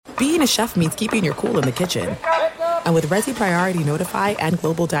being a chef means keeping your cool in the kitchen. And with Resi Priority Notify and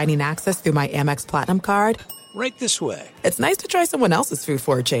Global Dining Access through my Amex Platinum card, right this way. It's nice to try someone else's food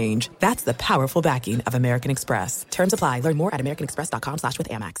for a change. That's the powerful backing of American Express. Terms apply. Learn more at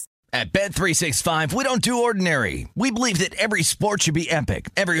americanexpress.com/withAmex. At Bet365, we don't do ordinary. We believe that every sport should be epic.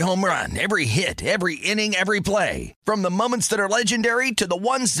 Every home run, every hit, every inning, every play. From the moments that are legendary to the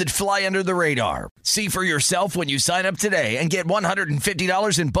ones that fly under the radar. See for yourself when you sign up today and get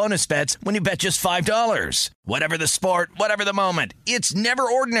 $150 in bonus bets when you bet just $5. Whatever the sport, whatever the moment, it's never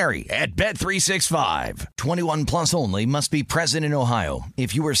ordinary at Bet365. 21 plus only. Must be present in Ohio.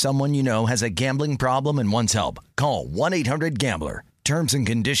 If you or someone you know has a gambling problem and wants help, call 1-800-GAMBLER. Terms and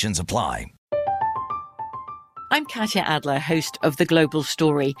conditions apply. I'm Katya Adler, host of The Global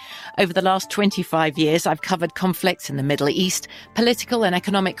Story. Over the last 25 years, I've covered conflicts in the Middle East, political and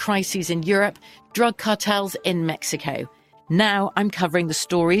economic crises in Europe, drug cartels in Mexico. Now I'm covering the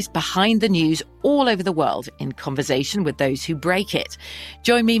stories behind the news all over the world in conversation with those who break it.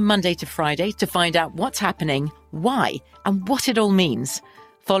 Join me Monday to Friday to find out what's happening, why, and what it all means.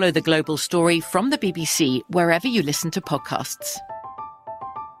 Follow The Global Story from the BBC wherever you listen to podcasts.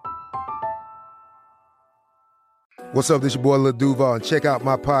 What's up, this your boy Lil Duval, and check out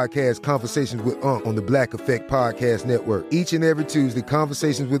my podcast, Conversations with Unc, on the Black Effect Podcast Network. Each and every Tuesday,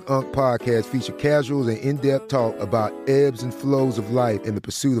 Conversations with Unc podcast feature casuals and in-depth talk about ebbs and flows of life and the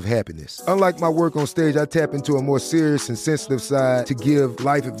pursuit of happiness. Unlike my work on stage, I tap into a more serious and sensitive side to give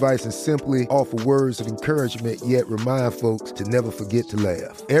life advice and simply offer words of encouragement, yet remind folks to never forget to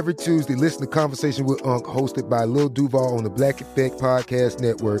laugh. Every Tuesday, listen to Conversation with Unc, hosted by Lil Duval on the Black Effect Podcast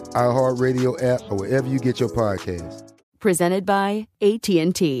Network, iHeartRadio app, or wherever you get your podcasts. Presented by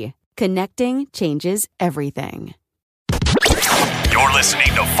AT&T. Connecting changes everything. You're listening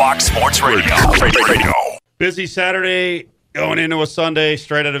to Fox Sports Radio. Busy Saturday, going into a Sunday,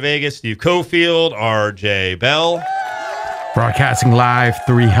 straight out of Vegas. Steve Cofield, RJ Bell. Broadcasting live,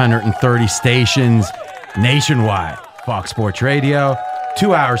 330 stations nationwide. Fox Sports Radio.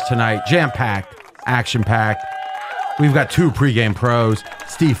 2 hours tonight, jam-packed, action-packed. We've got two pregame pros,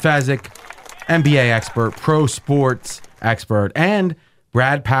 Steve Fezzik, NBA expert, pro sports expert, and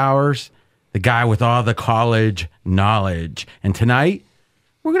Brad Powers, the guy with all the college knowledge. And tonight,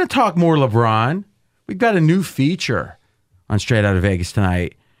 we're going to talk more LeBron. We've got a new feature on Straight Out of Vegas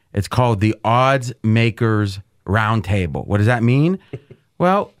tonight. It's called the Odds Makers Roundtable. What does that mean?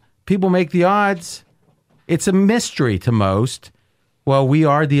 Well, people make the odds. It's a mystery to most. Well, we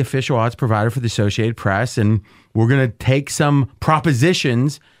are the official odds provider for the Associated Press, and we're going to take some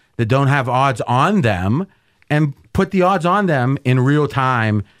propositions that don't have odds on them and put the odds on them in real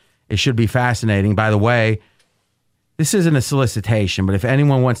time. It should be fascinating. By the way, this isn't a solicitation, but if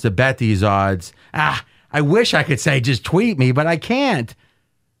anyone wants to bet these odds, I wish I could say just tweet me, but I can't.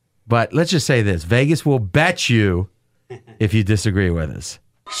 But let's just say this. Vegas will bet you if you disagree with us.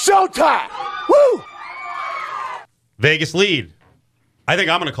 Showtime! Woo! Vegas lead. I think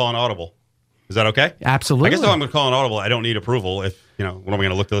I'm going to call an audible. Is that okay? Absolutely. I guess if I'm going to call an audible, I don't need approval. If, what am I going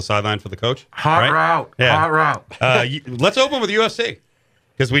to look to the sideline for the coach? Hot route. Let's open with UFC,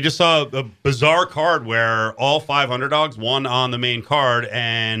 because we just saw a bizarre card where all 5 underdogs won on the main card,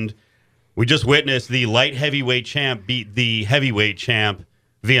 and we just witnessed the light heavyweight champ beat the heavyweight champ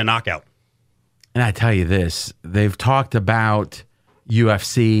via knockout. And I tell you this, they've talked about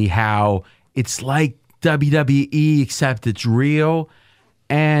UFC, how it's like WWE, except it's real.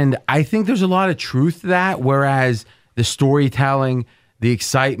 And I think there's a lot of truth to that, whereas the storytelling, the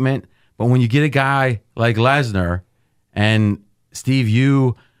excitement. But when you get a guy like Lesnar, and Steve,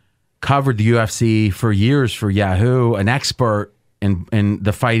 you covered the UFC for years for Yahoo, an expert in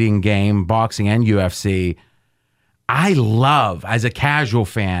the fighting game, boxing and UFC, I love, as a casual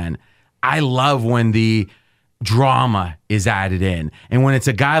fan, I love when the drama is added in. And when it's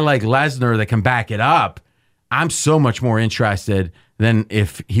a guy like Lesnar that can back it up, I'm so much more interested than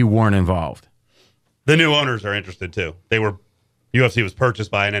if he weren't involved. The new owners are interested too. UFC was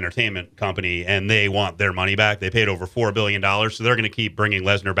purchased by an entertainment company, and they want their money back. They paid over $4 billion, so they're going to keep bringing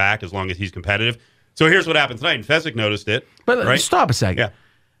Lesnar back as long as he's competitive. So here's what happened tonight, and Fezzik noticed it. But right? Stop a second. Yeah.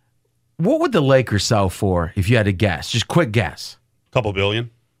 What would the Lakers sell for if you had to guess? Just quick guess. Couple billion.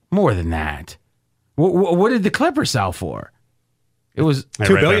 More than that. What did the Clippers sell for? It was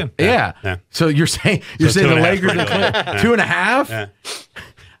 $2 billion. Yeah. So you're saying the Lakers are 2.5? Yeah.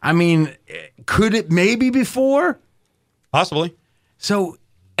 I mean, could it maybe be 4? Possibly. So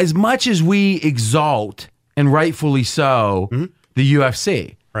as much as we exalt, and rightfully so, the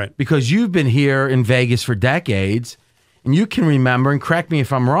UFC, right? Because you've been here in Vegas for decades, and you can remember, and correct me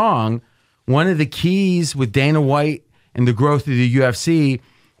if I'm wrong, one of the keys with Dana White and the growth of the UFC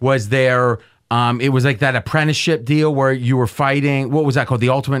Was there? It was like that apprenticeship deal where you were fighting. What was that called? The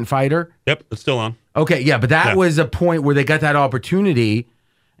Ultimate Fighter? Yep, it's still on. Okay, yeah, but that was a point where they got that opportunity.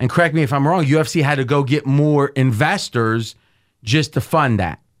 And correct me if I'm wrong, UFC had to go get more investors just to fund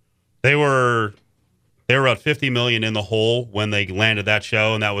that. They were about $50 million in the hole when they landed that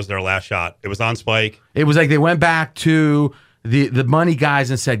show, and that was their last shot. It was on Spike. It was like they went back to the money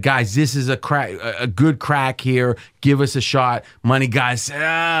guys and said, guys, this is a good crack here. Give us a shot. Money guys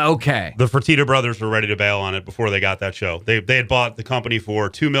said, okay. The Fertitta brothers were ready to bail on it before they got that show. They had bought the company for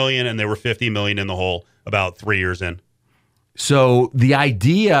 $2 million, and they were $50 million in the hole about 3 years in. So the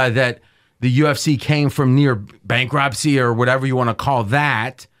idea that the UFC came from near bankruptcy or whatever you want to call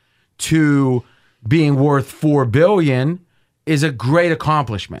that to being worth $4 billion is a great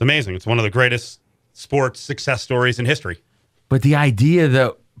accomplishment. It's amazing. It's one of the greatest sports success stories in history. But the idea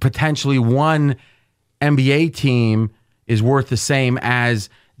that potentially one NBA team is worth the same as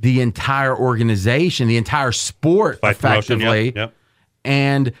the entire organization, the entire sport, effectively. Yep.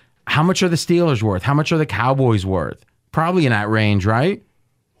 And how much are the Steelers worth? How much are the Cowboys worth? Probably in that range, right?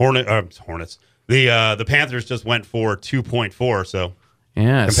 Hornets. The Panthers just went for 2.4, so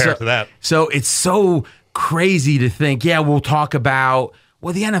yeah, compared to that. So it's so crazy to think, we'll talk about,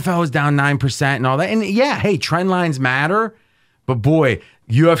 well, the NFL is down 9% and all that. And yeah, hey, trend lines matter. But boy,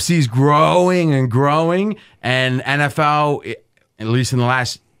 UFC's growing and growing, and NFL, at least in the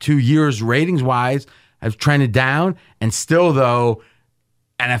last 2 years, ratings-wise, have trended down. And still, though,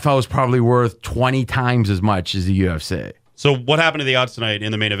 NFL is probably worth 20 times as much as the UFC. So what happened to the odds tonight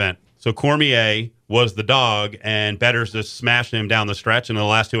in the main event? So Cormier was the dog, and bettors just smashed him down the stretch, and in the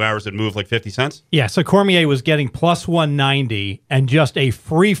last 2 hours it moved like 50 cents? Yeah, so Cormier was getting plus 190 and just a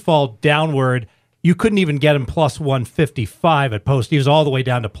free fall downward. You couldn't even get him plus 155 at post. He was all the way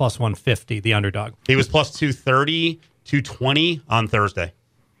down to plus 150, the underdog. He was plus 230, 220 on Thursday.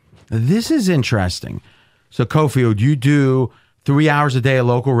 This is interesting. So, Cofield, you do 3 hours a day of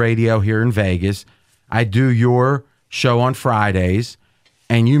local radio here in Vegas. I do your show on Fridays.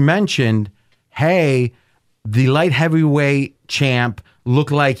 And you mentioned, hey, the light heavyweight champ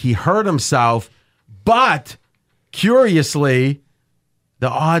looked like he hurt himself, but curiously, the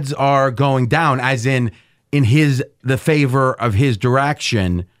odds are going down, as in the favor of his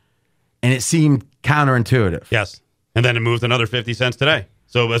direction, and it seemed counterintuitive. Yes, and then it moved another 50 cents today.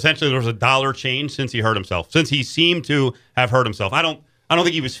 So essentially, there was $1 change since he hurt himself. Since he seemed to have hurt himself, I don't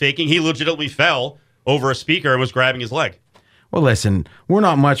think he was faking. He legitimately fell over a speaker and was grabbing his leg. Well, listen, we're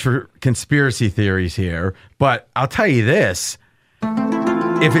not much for conspiracy theories here, but I'll tell you this.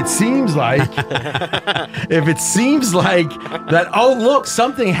 If it seems like that, oh, look,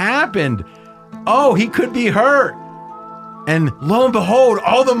 something happened. Oh, he could be hurt. And lo and behold,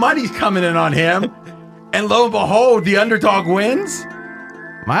 all the money's coming in on him. And lo and behold, the underdog wins.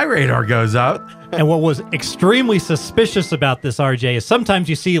 My radar goes up. And what was extremely suspicious about this, RJ, is sometimes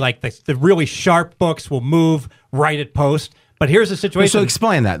you see like the really sharp books will move right at post. But here's the situation. So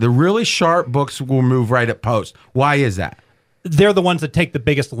explain that. The really sharp books will move right at post. Why is that? They're the ones that take the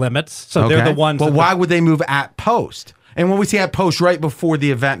biggest limits. So they're the ones. Well, why would they move at post? And when we say at post, right before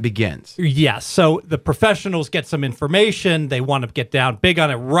the event begins. Yes. So the professionals get some information. They want to get down big on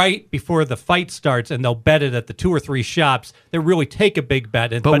it right before the fight starts, and they'll bet it at the 2 or 3 shops that really take a big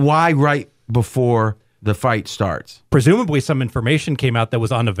bet. But why right before the fight starts? Presumably some information came out that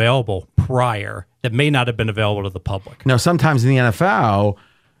was unavailable prior that may not have been available to the public. Now, sometimes in the NFL,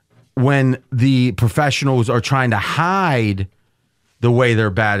 when the professionals are trying to hide the way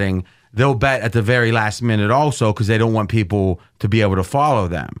they're betting, they'll bet at the very last minute also because they don't want people to be able to follow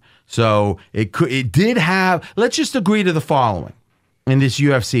them. So it did have, let's just agree to the following in this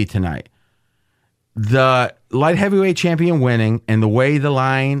UFC tonight. The light heavyweight champion winning and the way the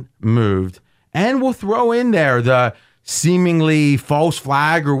line moved, and we'll throw in there the seemingly false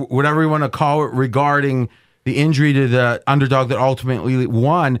flag or whatever you want to call it regarding the injury to the underdog that ultimately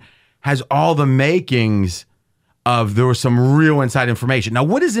won, has all the makings of there was some real inside information. Now,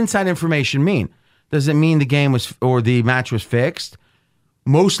 what does inside information mean? Does it mean the game was or the match was fixed?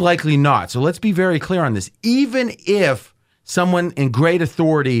 Most likely not. So let's be very clear on this. Even if someone in great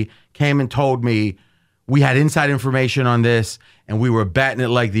authority came and told me we had inside information on this and we were betting it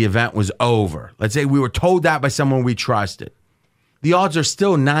like the event was over. Let's say we were told that by someone we trusted. The odds are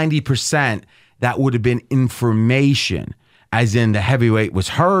still 90% that would have been information, as in the heavyweight was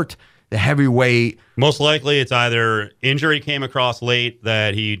hurt, the heavyweight. Most likely it's either injury came across late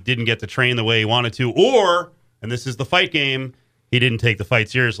that he didn't get to train the way he wanted to, or, and this is the fight game, he didn't take the fight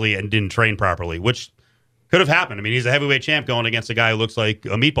seriously and didn't train properly, which Could have happened. I mean, he's a heavyweight champ going against a guy who looks like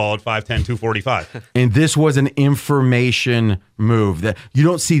a meatball at 5'10", 245. And this was an information move. That you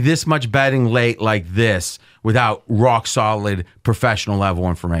don't see this much betting late like this without rock solid professional level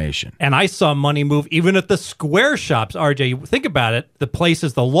information. And I saw money move even at the square shops. RJ, think about it.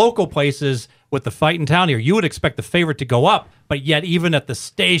 The local places with the fight in town here, you would expect the favorite to go up, but yet even at the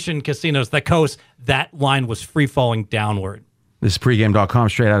station casinos, the coast, that line was free falling downward. This is pregame.com,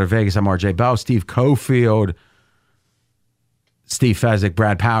 straight out of Vegas. I'm RJ Bell, Steve Cofield, Steve Fezzik,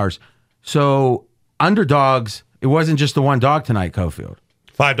 Brad Powers. So, underdogs, it wasn't just the one dog tonight, Cofield.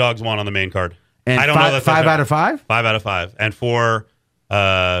 5 dogs won on the main card. And I don't know that 5 out of 5? 5 out of 5. And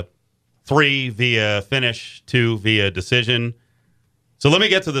 3 via finish, 2 via decision. So let me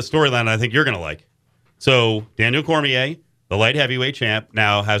get to the storyline I think you're going to like. So Daniel Cormier, the light heavyweight champ,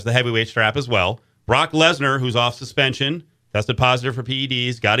 now has the heavyweight strap as well. Brock Lesnar, who's off suspension, tested positive for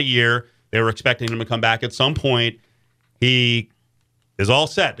PEDs, got a year. They were expecting him to come back at some point. He is all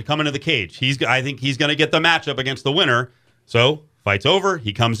set to come into the cage. I think he's going to get the matchup against the winner. So fight's over.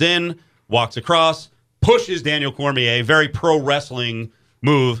 He comes in, walks across, pushes Daniel Cormier, very pro wrestling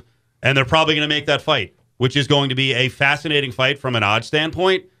move, and they're probably going to make that fight, which is going to be a fascinating fight from an odds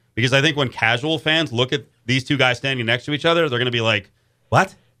standpoint, because I think when casual fans look at these two guys standing next to each other, they're going to be like,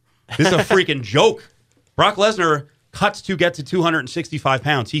 what? This is a freaking joke. Brock Lesnar cuts to get to 265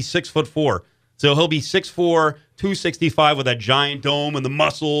 pounds. He's 6'4", so he'll be 6'4", 265 with that giant dome and the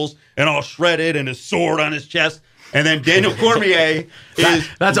muscles and all shredded and his sword on his chest. And then Daniel Cormier is...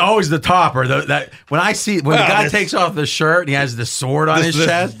 That's always the topper. When the guy takes off the shirt and he has the sword on his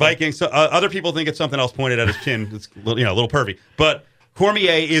chest. Viking. So, other people think it's something else pointed at his chin. It's a little pervy. But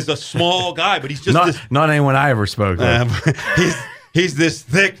Cormier is a small guy, but he's just... Not anyone I ever spoke with. He's this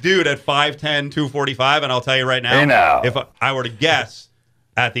thick dude at 5'10", 245, and I'll tell you right now, if I were to guess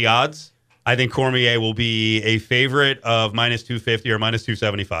at the odds, I think Cormier will be a favorite of minus 250 or minus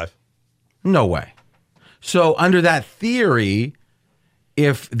 275. No way. So under that theory,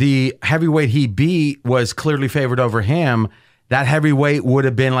 if the heavyweight he beat was clearly favored over him, that heavyweight would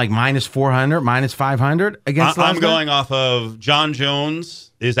have been like minus 400, minus 500 against Lesnar? I'm going off of John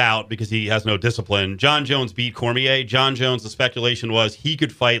Jones is out because he has no discipline. John Jones beat Cormier. John Jones, the speculation was he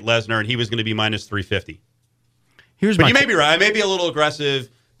could fight Lesnar and he was going to be minus 350. But you may be right. I may be a little aggressive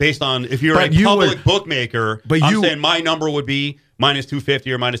based on if you're a public bookmaker. But I'm saying my number would be minus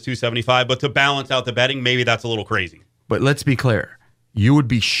 250 or minus 275. But to balance out the betting, maybe that's a little crazy. But let's be clear. You would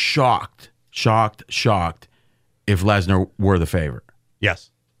be shocked if Lesnar were the favorite. Yes.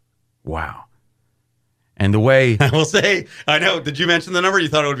 Wow. And the way... I will say, I know, did you mention the number? You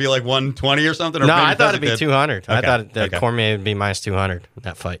thought it would be like 120 or something? Or no, I thought it'd be 200. Okay. I thought that Cormier would be minus 200 in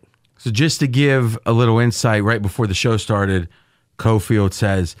that fight. So just to give a little insight, right before the show started, Cofield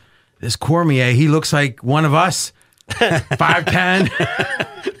says, this Cormier, he looks like one of us. 5'10".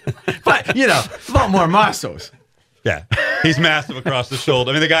 But, a lot more muscles. Yeah. He's massive across the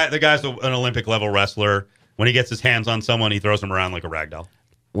shoulder. I mean, the guy's an Olympic level wrestler. When he gets his hands on someone, he throws them around like a rag doll.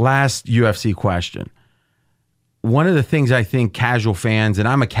 Last UFC question. One of the things I think casual fans, and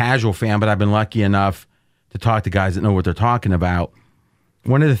I'm a casual fan, but I've been lucky enough to talk to guys that know what they're talking about.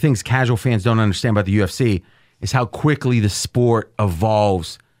 One of the things casual fans don't understand about the UFC is how quickly the sport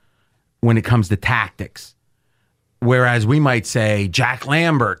evolves when it comes to tactics. Whereas we might say Jack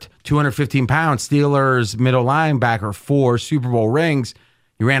Lambert, 215 pounds, Steelers middle linebacker, 4 Super Bowl rings.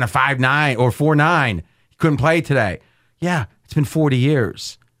 He ran a 5'9" or 4'9". He couldn't play today. Yeah, it's been 40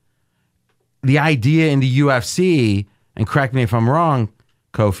 years. The idea in the UFC, and correct me if I'm wrong,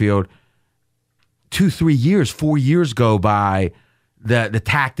 Cofield, 2-3 years, 4 years go by, the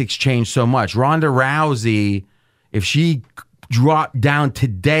tactics change so much. Ronda Rousey, if she dropped down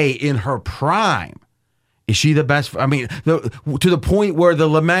today in her prime, is she the best? I mean, to the point where the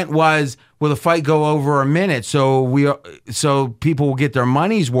lament was, will the fight go over a minute so people will get their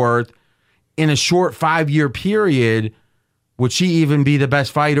money's worth in a short 5-year period? Would she even be the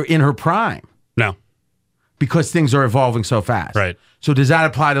best fighter in her prime? No. Because things are evolving so fast. Right. So does that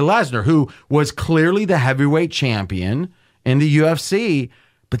apply to Lesnar, who was clearly the heavyweight champion in the UFC,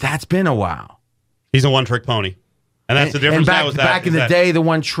 but that's been a while. He's a one-trick pony. And that's the difference now. Back in the day, the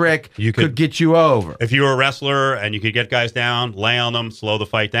one trick could get you over. If you were a wrestler and you could get guys down, lay on them, slow the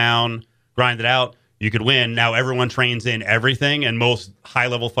fight down, grind it out, you could win. Now everyone trains in everything, and most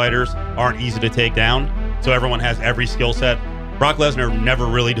high-level fighters aren't easy to take down. So everyone has every skill set. Brock Lesnar never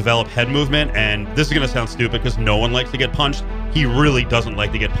really developed head movement, and this is going to sound stupid because no one likes to get punched. He really doesn't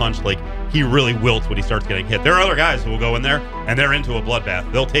like to get punched. Like, he really wilts when he starts getting hit. There are other guys who will go in there, and they're into a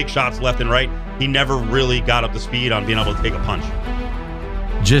bloodbath. They'll take shots left and right. He never really got up to speed on being able to take a punch.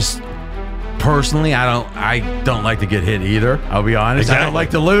 Just personally, I don't like to get hit either. I'll be honest. Exactly. I don't like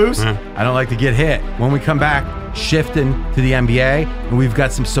to lose. I don't like to get hit. When we come back, shifting to the NBA, and we've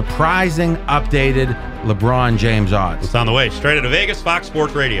got some surprising updated LeBron James odds. It's on the way. Straight out of Vegas, Fox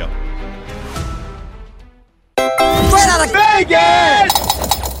Sports Radio. Straight out of Vegas!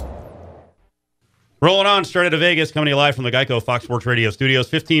 Rolling on, straight out of Vegas, coming to you live from the Geico Fox Sports Radio studios.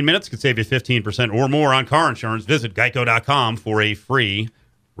 15 minutes could save you 15% or more on car insurance. Visit geico.com for a free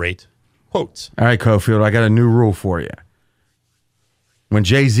rate quote. All right, Cofield, I got a new rule for you. When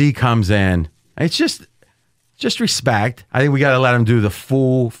Jay-Z comes in, it's just respect. I think we got to let him do the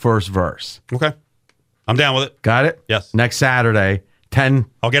full first verse. Okay. I'm down with it. Got it? Yes. Next Saturday, 10.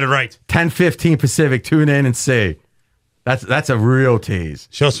 I'll get it right. 10:15 Pacific. Tune in and see. That's a real tease.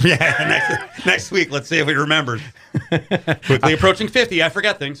 Next week, let's see if he remembers. Quickly approaching 50. I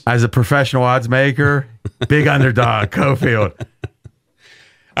forget things. As a professional odds maker, big underdog, Cofield.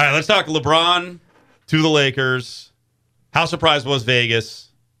 All right, let's talk LeBron to the Lakers. How surprised was Vegas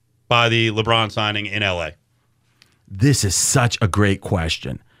by the LeBron signing in LA? This is such a great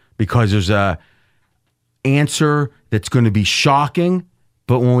question because there's a answer that's going to be shocking,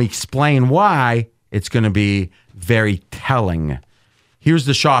 but when we explain why, it's going to be very telling. Here's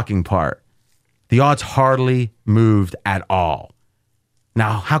the shocking part. The odds hardly moved at all.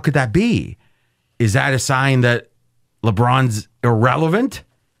 Now, how could that be? Is that a sign that LeBron's irrelevant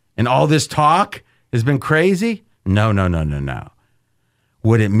and all this talk has been crazy? No.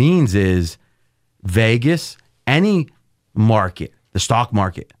 What it means is Vegas, any market, the stock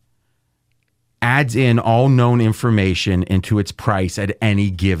market, adds in all known information into its price at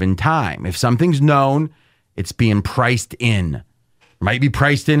any given time. If something's known, it's being priced in. It might be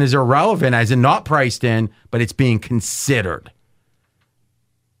priced in as irrelevant, as in not priced in, but it's being considered.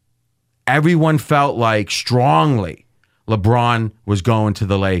 Everyone felt like strongly LeBron was going to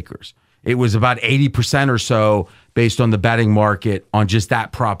the Lakers. It was about 80% or so based on the betting market on just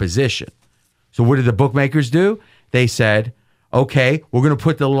that proposition. So what did the bookmakers do? They said, okay, we're going to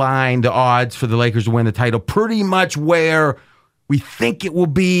put the line, the odds for the Lakers to win the title pretty much where we think it will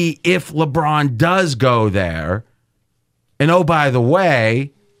be if LeBron does go there. And oh, by the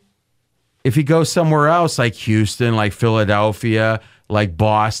way, if he goes somewhere else like Houston, like Philadelphia, like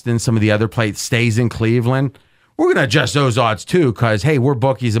Boston, some of the other places, stays in Cleveland, we're going to adjust those odds too because, hey, we're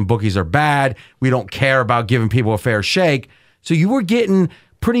bookies and bookies are bad. We don't care about giving people a fair shake. So you were getting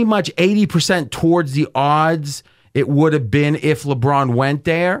pretty much 80% towards the odds it would have been if LeBron went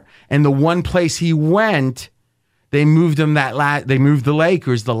there. And the one place he went, they moved him they moved the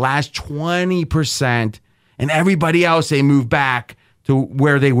Lakers the last 20%, and everybody else they moved back to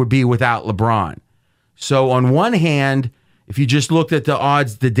where they would be without LeBron. So on one hand, if you just looked at the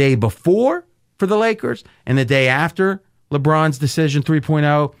odds the day before for the Lakers and the day after LeBron's decision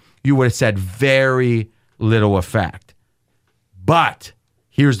 3.0, you would have said very little effect. But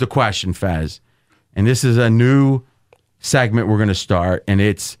here's the question, Fez. And this is a new segment we're going to start, and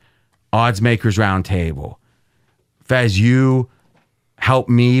it's Odds Makers Roundtable. Fez, you help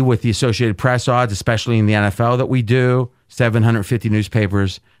me with the Associated Press odds, especially in the NFL that we do. 750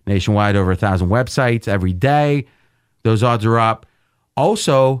 newspapers nationwide, over 1,000 websites every day. Those odds are up.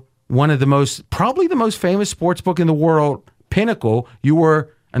 Also, one of the probably the most famous sports book in the world, Pinnacle. You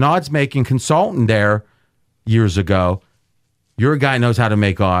were an odds-making consultant there years ago. You're a guy who knows how to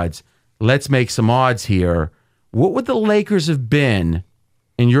make odds. Let's make some odds here. What would the Lakers have been,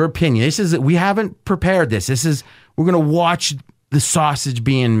 in your opinion? We haven't prepared this. We're going to watch the sausage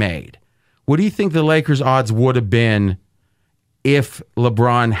being made. What do you think the Lakers' odds would have been if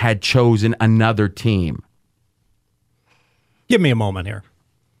LeBron had chosen another team? Give me a moment here.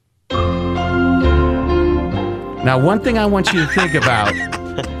 Now, one thing I want you to think about.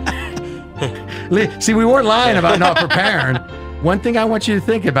 See, we weren't lying about not preparing. One thing I want you to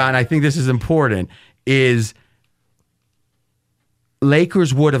think about, and I think this is important, is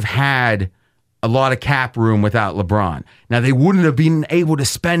Lakers would have had a lot of cap room without LeBron. Now, they wouldn't have been able to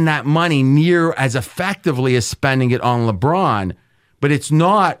spend that money near as effectively as spending it on LeBron, but it's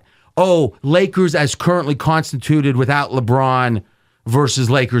not, Lakers as currently constituted without LeBron versus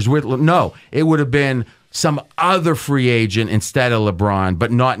Lakers with no, it would have been some other free agent instead of LeBron,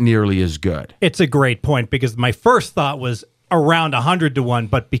 but not nearly as good. It's a great point because my first thought was around 100-1,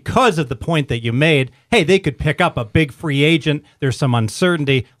 but because of the point that you made, hey, they could pick up a big free agent. There's some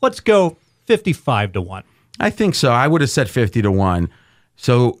uncertainty. Let's go 55-1. I think so. I would have said 50-1.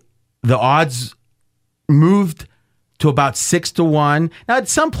 So the odds moved to about 6-1. Now, at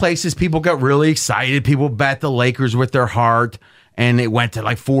some places, people got really excited. People bet the Lakers with their heart, and it went to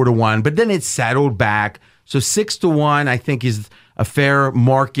like 4-1. But then it settled back So 6-1, I think, is a fair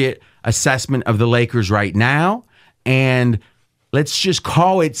market assessment of the Lakers right now. And let's just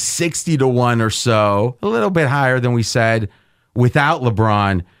call it 60-1 or so, a little bit higher than we said without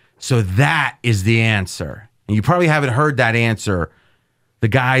LeBron. So that is the answer. And you probably haven't heard that answer. The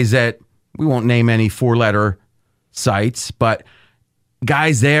guys at, we won't name any 4-letter sites, but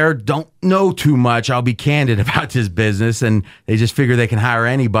guys there don't know too much. I'll be candid about this business, and they just figure they can hire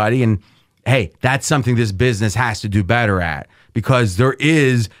anybody. And hey, that's something this business has to do better at, because there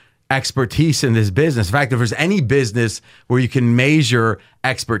is expertise in this business. In fact, if there's any business where you can measure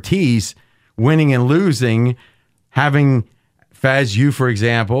expertise, winning and losing, having Fez, you, for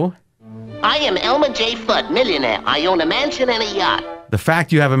example. I am Elmer J. Fudd, millionaire. I own a mansion and a yacht. The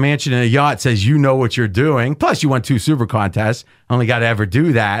fact you have a mansion and a yacht says you know what you're doing. Plus, you won 2 super contests. Only got to ever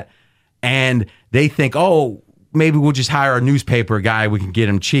do that. And they think, oh, maybe we'll just hire a newspaper guy. We can get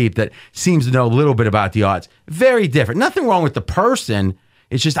him cheap that seems to know a little bit about the odds. Very different. Nothing wrong with the person.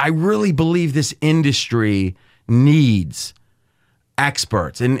 It's just I really believe this industry needs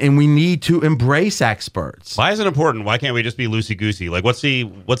experts, and we need to embrace experts. Why is it important? Why can't we just be loosey-goosey? Like, what's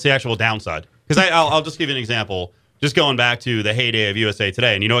the actual downside? Because I'll just give you an example. Just going back to the heyday of USA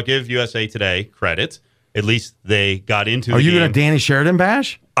Today. And you know what? Give USA Today credit. At least they got into the game. Are you going to Danny Sheridan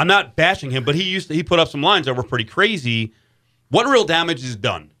bash? I'm not bashing him, but he put up some lines that were pretty crazy. What real damage is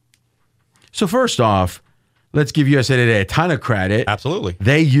done? So first off, let's give USA Today a ton of credit. Absolutely.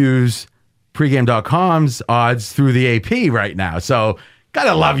 They use pregame.com's odds through the AP right now. So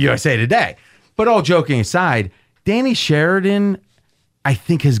gotta love USA Today. But all joking aside, Danny Sheridan, I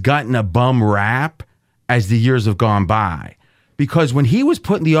think, has gotten a bum rap as the years have gone by. Because when he was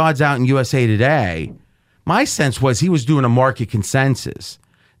putting the odds out in USA Today, my sense was he was doing a market consensus.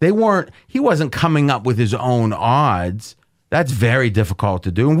 He wasn't coming up with his own odds. That's very difficult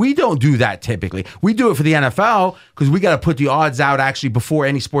to do. And we don't do that typically. We do it for the NFL because we got to put the odds out actually before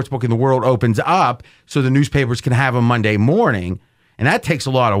any sportsbook in the world opens up so the newspapers can have them Monday morning. And that takes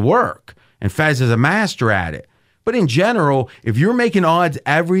a lot of work. And Fez is a master at it. But in general, if you're making odds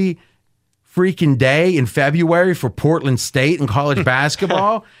every freaking day in February for Portland State and college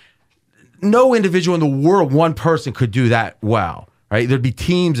basketball, no individual in the world, one person could do that well, right? There'd be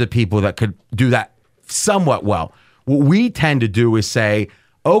teams of people that could do that somewhat well. What we tend to do is say,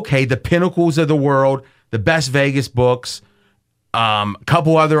 okay, the pinnacles of the world, the best Vegas books, a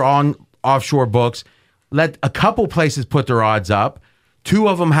couple other offshore books, let a couple places put their odds up. 2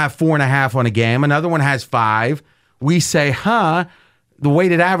 of them have 4.5 on a game. Another one has 5. We say, the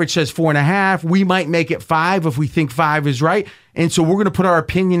weighted average says 4.5. We might make it 5 if we think 5 is right. And so we're going to put our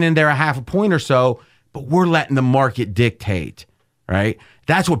opinion in there a half a point or so, but we're letting the market dictate, right?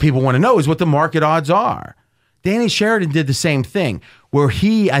 That's what people want to know, is what the market odds are. Danny Sheridan did the same thing, where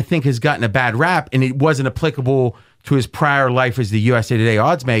he, I think, has gotten a bad rap, and it wasn't applicable to his prior life as the USA Today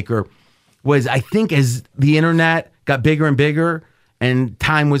odds maker, was I think as the internet got bigger and bigger and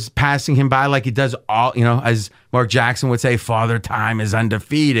time was passing him by like it does all, as Mark Jackson would say, Father Time is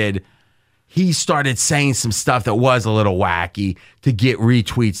undefeated. He started saying some stuff that was a little wacky to get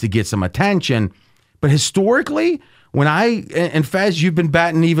retweets, to get some attention. But historically, and Fez, you've been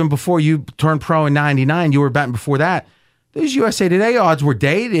betting even before you turned pro in 99, you were betting before that. Those USA Today odds were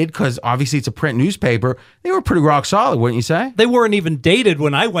dated because obviously it's a print newspaper. They were pretty rock solid, wouldn't you say? They weren't even dated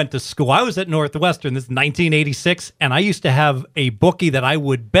when I went to school. I was at Northwestern. This is 1986, and I used to have a bookie that I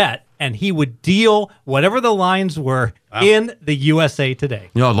would bet, and he would deal whatever the lines were in the USA Today.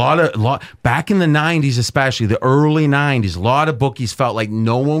 A lot back in the 90s, especially the early 90s, a lot of bookies felt like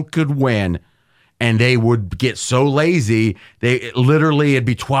no one could win, and they would get so lazy. It'd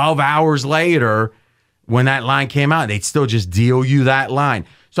be 12 hours later when that line came out, they'd still just deal you that line.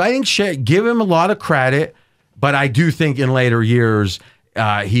 So I think give him a lot of credit, but I do think in later years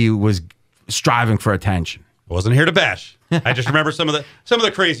he was striving for attention. I wasn't here to bash. I just remember some of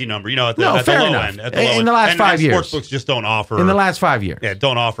the crazy number, at the low end. In the last 5 years. Sportsbooks just don't offer. In the last 5 years. Yeah,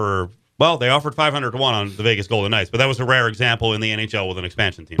 don't offer. Well, they offered 500 to 1 on the Vegas Golden Knights, but that was a rare example in the NHL with an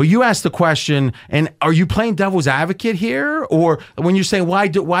expansion team. But you asked the question, and are you playing devil's advocate here? Or when you're saying,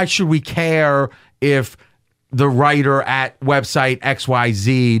 why should we care if the writer at website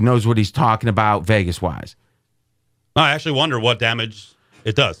XYZ knows what he's talking about Vegas-wise? I actually wonder what damage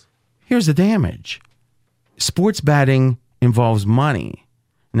it does. Here's the damage. Sports betting involves money.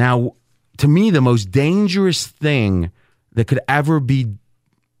 Now, to me, the most dangerous thing that could ever be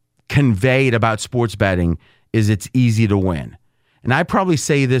conveyed about sports betting is it's easy to win. And I probably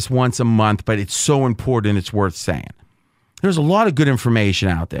say this once a month, but it's so important it's worth saying. There's a lot of good information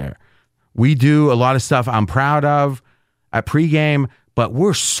out there. We do a lot of stuff I'm proud of at pregame, but but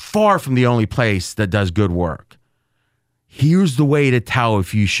we're far from the only place that does good work. Here's the way to tell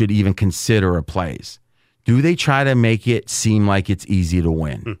if you should even consider a place. Do they try to make it seem like it's easy to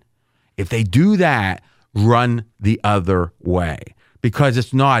win? If they do that, run the other way, because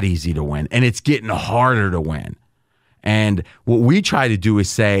it's not easy to win and it's getting harder to win. And what we try to do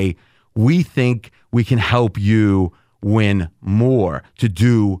is say, we think we can help you win more, to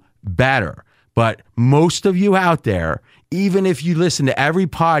do better. But most of you out there, even if you listen to every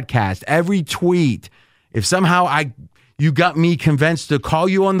podcast, every tweet, if somehow you got me convinced to call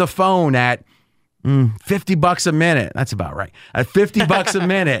you on the phone at $50 a minute, that's about right, at $50 a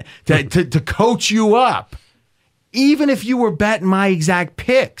minute to coach you up, even if you were betting my exact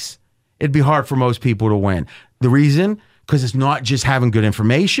picks, it'd be hard for most people to win. The reason? Because it's not just having good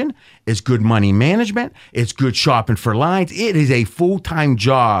information, it's good money management, it's good shopping for lines. It is a full-time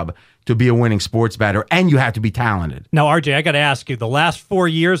job to be a winning sports bettor, and you have to be talented. Now, RJ, I got to ask you, the last 4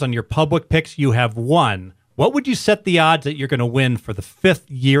 years on your public picks, you have won. What would you set the odds that you're going to win for the 5th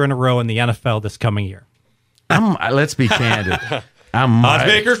year in a row in the NFL this coming year? Let's be candid.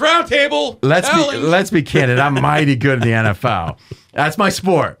 Oddsmakers Roundtable. Let's be candid. I'm mighty good in the NFL. That's my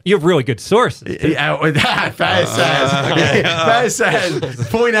sport. You have really good sources. Faz says,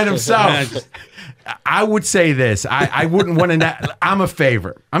 point at himself. I would say this. I wouldn't want to. I'm a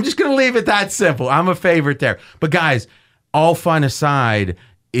favorite. I'm just going to leave it that simple. I'm a favorite there. But guys, all fun aside,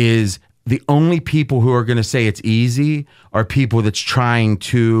 is the only people who are going to say it's easy are people that's trying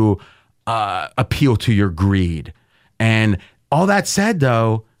to appeal to your greed. And all that said,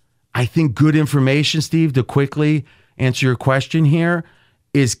 though, I think good information, Steve, to quickly answer your question here,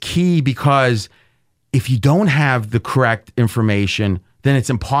 is key, because if you don't have the correct information, then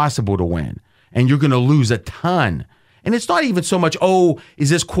it's impossible to win. And you're going to lose a ton. And it's not even so much, is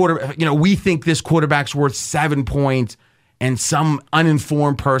this we think this quarterback's worth 7 points, and some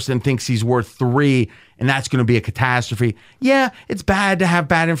uninformed person thinks he's worth 3, and that's going to be a catastrophe. Yeah, it's bad to have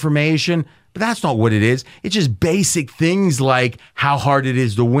bad information, but that's not what it is. It's just basic things like how hard it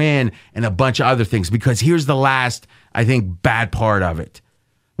is to win and a bunch of other things. Because here's the last, I think, bad part of it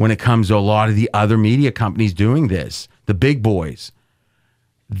when it comes to a lot of the other media companies doing this, the big boys.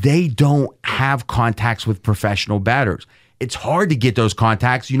 They don't have contacts with professional bettors. It's hard to get those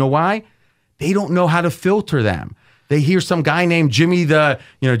contacts. You know why? They don't know how to filter them. They hear some guy named Jimmy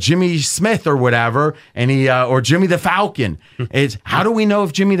Smith or whatever, and or Jimmy the Falcon. It's, how do we know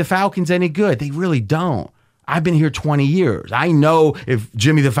if Jimmy the Falcon's any good? They really don't. I've been here 20 years. I know if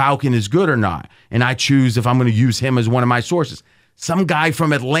Jimmy the Falcon is good or not, and I choose if I'm going to use him as one of my sources. Some guy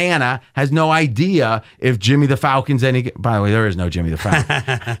from Atlanta has no idea if Jimmy the Falcon's any good. By the way, there is no Jimmy the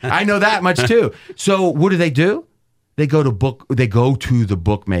Falcon. I know that much too. So what do? They go to the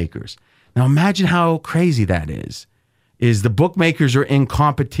bookmakers. Now imagine how crazy that is the bookmakers are in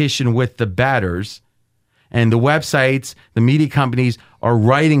competition with the bettors, and the websites, the media companies are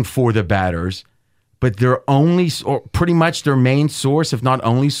writing for the bettors, but their only, or pretty much their main source, if not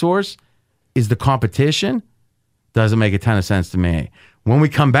only source, is the competition. Doesn't make a ton of sense to me. When we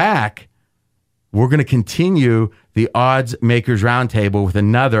come back, we're going to continue the Odds Makers Roundtable with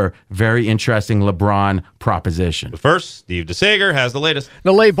another very interesting LeBron proposition. But first, Steve DeSager has the latest.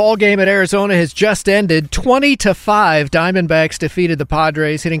 The late ball game at Arizona has just ended. 20-5, Diamondbacks defeated the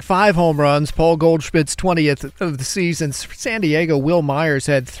Padres, hitting 5 home runs. Paul Goldschmidt's 20th of the season. San Diego, Will Myers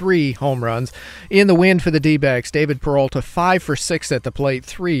had 3 home runs. In the win for the D-backs, David Peralta 5 for 6 at the plate,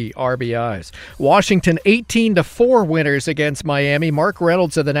 3 RBIs. Washington 18-4 winners against Miami. Mark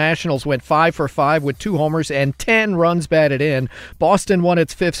Reynolds of the Nationals went 5 for 5 with 2 homers and 10 runs batted in. Boston won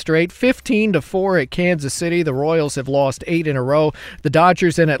its 5th straight, 15-4 at Kansas City. The Royals have lost 8 in a row. The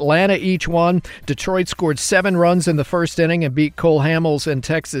Dodgers and Atlanta each won. Detroit scored 7 runs in the first inning and beat Cole Hamels in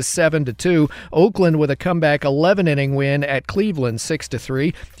Texas 7-2. Oakland with a comeback 11-inning win at Cleveland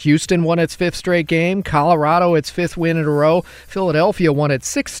 6-3. Houston won its 5th straight game. Colorado its 5th win in a row. Philadelphia won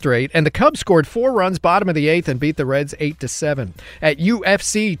its 6th straight, and the Cubs scored 4 runs bottom of the 8th and beat the Reds 8-7. At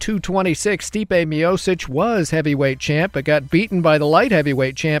UFC 226, Stipe Miocic was heavyweight champ, but got beaten by the light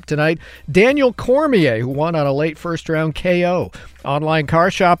heavyweight champ tonight, Daniel Cormier, who won on a late first-round KO. Online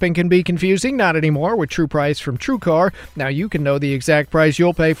car shopping can be confusing. Not anymore with True Price from TrueCar. Now you can know the exact price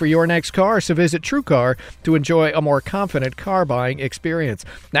you'll pay for your next car, so visit TrueCar to enjoy a more confident car buying experience.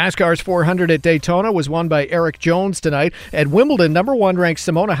 NASCAR's 400 at Daytona was won by Eric Jones tonight. At Wimbledon, number 1 ranked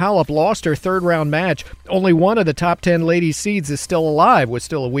Simona Halep lost her 3rd-round match. Only one of the top 10 ladies seeds is still alive, with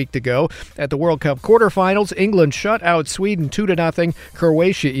still a week to go. At the World Cup quarterfinals, England shut out Sweden 2-0.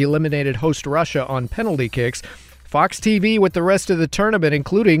 Croatia eliminated host Russia on penalty kicks. Fox TV with the rest of the tournament,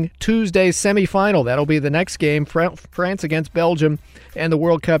 including Tuesday's semifinal. That'll be the next game, France against Belgium, and the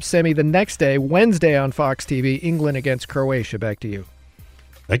World Cup semi the next day, Wednesday on Fox TV, England against Croatia. Back to you.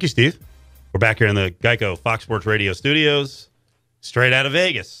 Thank you, Steve. We're back here in the Geico Fox Sports Radio studios, straight out of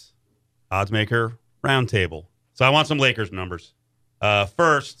Vegas. Oddsmaker Roundtable. So I want some Lakers numbers.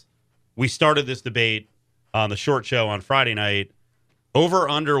 First, we started this debate on the short show on Friday night.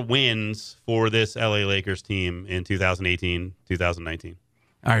 Over/under wins for this LA Lakers team in 2018-2019.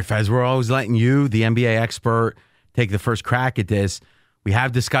 All right, Fez, we're always letting you, the NBA expert, take the first crack at this. We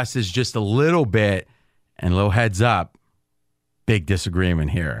have discussed this just a little bit, and a little heads up, big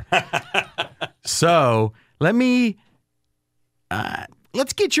disagreement here. So let's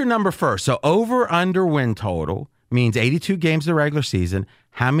get your number first. So over/under win total means 82 games of the regular season.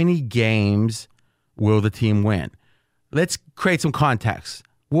 How many games will the team win? Let's create some context.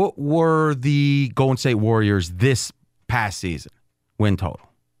 What were the Golden State Warriors this past season win total?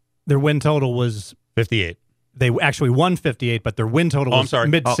 Their win total was 58. They actually won 58, but their win total was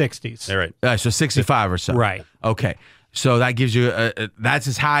mid-60s. All right. So 65 or so. Right. Okay. So that gives you, that's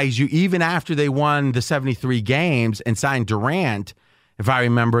as high as you, even after they won the 73 games and signed Durant, if I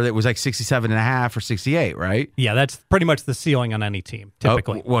remember, it was like 67.5 or 68, right? Yeah, that's pretty much the ceiling on any team,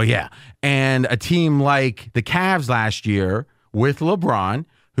 typically. Oh, well, yeah. And a team like the Cavs last year with LeBron,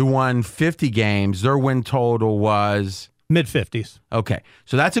 who won 50 games, their win total was mid-50s. Okay.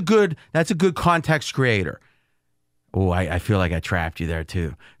 So that's a good context creator. Oh, I feel like I trapped you there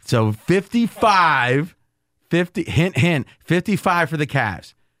too. So 55, hint, 55 for the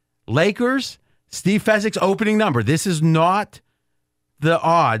Cavs. Lakers, Steve Fezzik's opening number. This is not the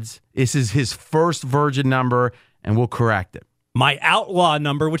odds. This is his first virgin number, and we'll correct it. My outlaw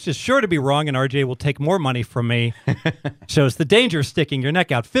number, which is sure to be wrong, and RJ will take more money from me, shows the danger of sticking your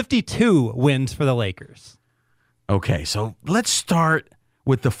neck out. 52 wins for the Lakers. Okay, so let's start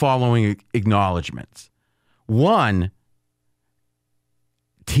with the following acknowledgments. One,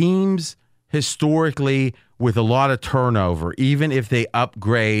 teams historically with a lot of turnover, even if they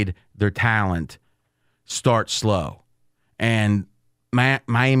upgrade their talent, start slow. And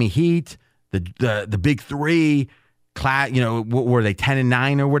Miami Heat, the big three, were they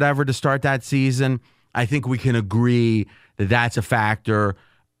 10-9 or whatever to start that season? I think we can agree that that's a factor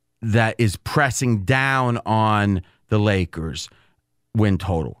that is pressing down on the Lakers win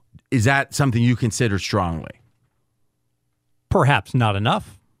total. Is that something you consider strongly? Perhaps not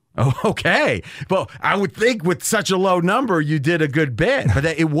enough. Oh, okay. Well, I would think with such a low number, you did a good bit, but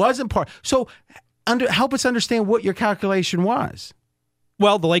it wasn't part. So help us understand what your calculation was.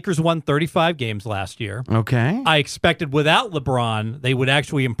 Well, the Lakers won 35 games last year. Okay. I expected without LeBron, they would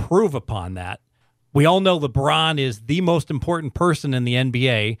actually improve upon that. We all know LeBron is the most important person in the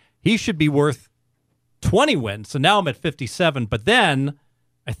NBA. He should be worth 20 wins. So now I'm at 57. But then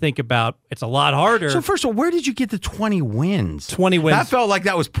I think about it's a lot harder. So first of all, where did you get the 20 wins? 20 wins. That felt like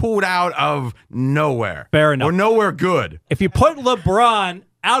that was pulled out of nowhere. Fair enough. Or nowhere good. If you put LeBron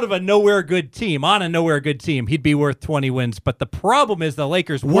out of a nowhere good team, on a nowhere good team, he'd be worth 20 wins. But the problem is the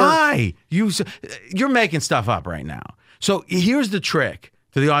Lakers were. Why? You're making stuff up right now. So here's the trick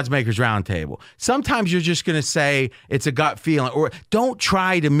to the Odds Makers Roundtable. Sometimes you're just going to say it's a gut feeling, or don't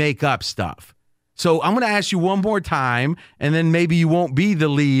try to make up stuff. So I'm going to ask you one more time, and then maybe you won't be the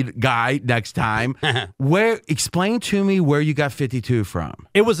lead guy next time. Explain to me where you got 52 from.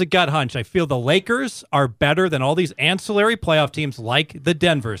 It was a gut hunch. I feel the Lakers are better than all these ancillary playoff teams like the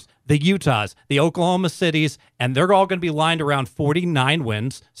Denvers, the Utahs, the Oklahoma Cities, and they're all going to be lined around 49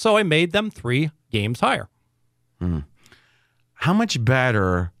 wins. So I made them 3 games higher. How much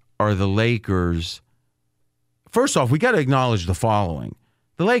better are the Lakers? First off, we got to acknowledge the following.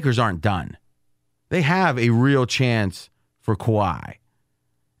 The Lakers aren't done. They have a real chance for Kawhi.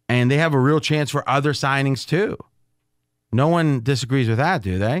 And they have a real chance for other signings too. No one disagrees with that,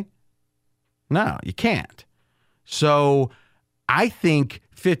 do they? No, you can't. So I think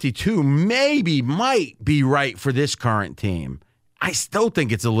 52 might be right for this current team. I still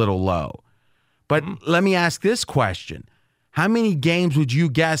think it's a little low. But let me ask this question. How many games would you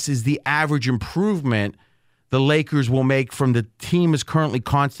guess is the average improvement the Lakers will make from the team as currently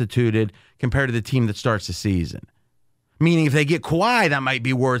constituted compared to the team that starts the season? Meaning if they get Kawhi, that might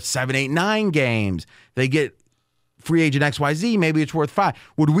be worth 7, 8, 9 games. They get free agent XYZ, maybe it's worth 5.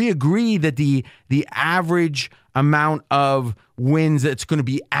 Would we agree that the average amount of wins that's going to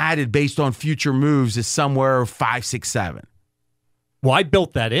be added based on future moves is somewhere 5, 6, 7? Well, I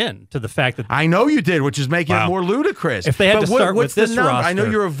built that in to the fact that I know you did, which is making it more ludicrous. If they had to start with this roster, I know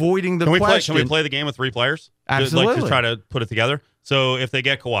you're avoiding the question. Can we play the game with 3 players? Absolutely. Just try to put it together. So if they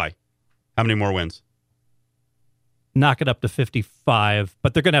get Kawhi, how many more wins? knock it up to 55,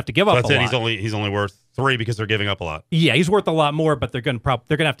 but they're going to have to give up That's a it. lot. He's only worth 3 because they're giving up a lot. Yeah, he's worth a lot more, but they're going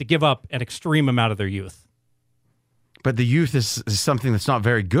to have to give up an extreme amount of their youth. But the youth is something that's not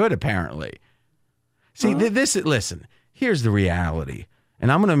very good, apparently. See, listen, here's the reality.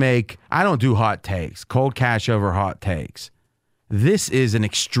 And I don't do hot takes, cold cash over hot takes. This is an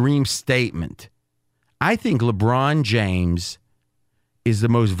extreme statement. I think LeBron James is the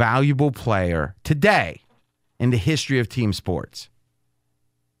most valuable player today in the history of team sports.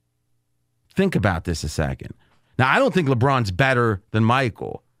 Think about this a second. Now, I don't think LeBron's better than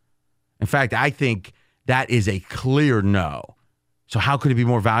Michael. In fact, I think that is a clear no. So how could he be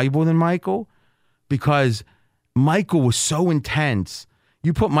more valuable than Michael? Because Michael was so intense.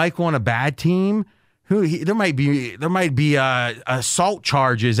 You put Michael on a bad team, there might be assault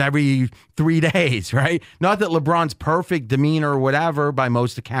charges every 3 days, right? Not that LeBron's perfect demeanor or whatever by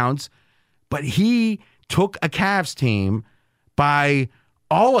most accounts, but he took a Cavs team by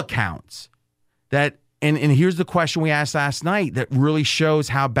all accounts that, and here's the question we asked last night that really shows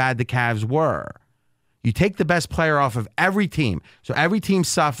how bad the Cavs were. You take the best player off of every team. So every team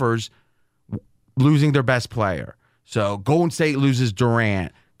suffers losing their best player. So Golden State loses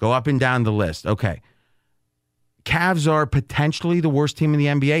Durant. Go up and down the list. Okay. Cavs are potentially the worst team in the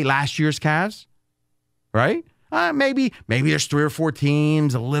NBA. Last year's Cavs, right? Maybe there's 3 or 4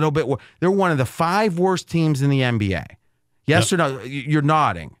 teams, a little bit. They're one of the 5 worst teams in the NBA. Yes or no? You're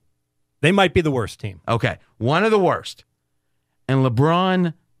nodding. They might be the worst team. Okay. One of the worst. And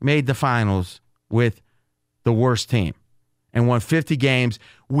LeBron made the finals with the worst team and won 50 games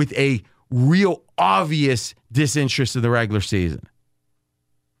with a real obvious disinterest of the regular season.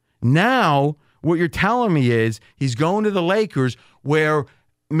 Now, what you're telling me is he's going to the Lakers where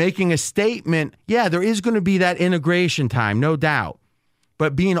making a statement, yeah, there is going to be that integration time, no doubt.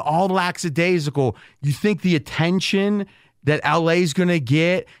 But being all lackadaisical, you think the attention that LA is going to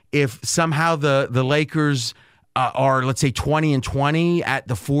get if somehow the Lakers are, let's say, 20-20 at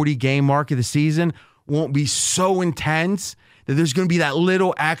the 40-game mark of the season won't be so intense that there's going to be that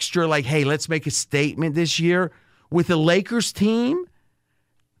little extra like, hey, let's make a statement this year with the Lakers team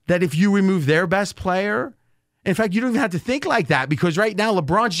that if you remove their best player, in fact, you don't even have to think like that because right now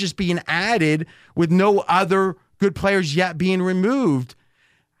LeBron's just being added with no other good players yet being removed.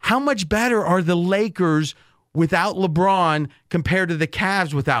 How much better are the Lakers without LeBron compared to the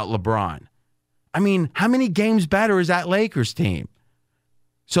Cavs without LeBron? I mean, how many games better is that Lakers team?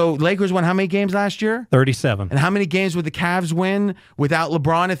 So Lakers won how many games last year? 37. And how many games would the Cavs win without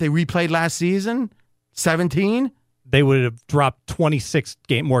LeBron if they replayed last season? 17? They would have dropped 26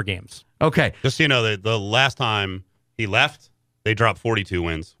 more games. Okay. Just so you know, the last time he left, they dropped 42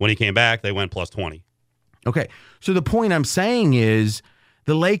 wins. When he came back, they went plus 20. Okay. So the point I'm saying is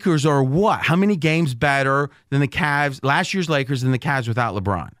the Lakers are what? How many games better than the Cavs, last year's Lakers, than the Cavs without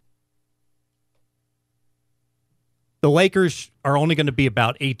LeBron? The Lakers are only going to be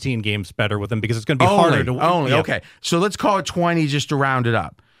about 18 games better with him because it's going to be harder to win. Only, okay. So let's call it 20 just to round it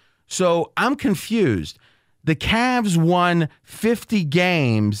up. So I'm confused. The Cavs won 50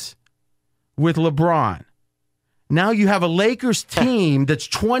 games with LeBron. Now you have a Lakers team that's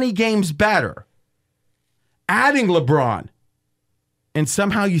 20 games better, adding LeBron, and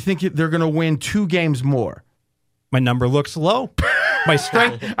somehow you think they're going to win 2 games more. My number looks low. My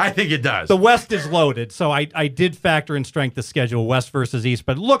strength, I think it does. The West is loaded, so I did factor in strength of schedule, West versus East,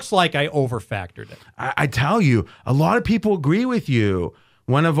 but it looks like I over-factored it. I tell you, a lot of people agree with you.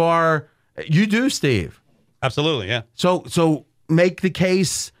 You do, Steve. Absolutely, yeah. So make the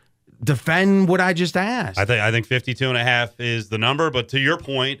case, defend what I just asked. I think 52.5 is the number, but to your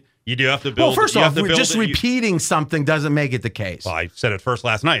point, you do have to build. Well, first off, just repeating something doesn't make it the case. Well, I said it first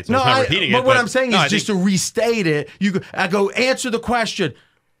last night, so it's not repeating it. But what I'm saying is just to restate it. I go answer the question.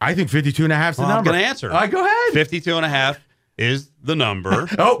 I think 52.5 is the number. I'm going to answer. All right, go ahead. 52.5 is the number.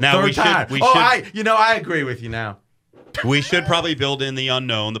 Now third time. I agree with you now. We should probably build in the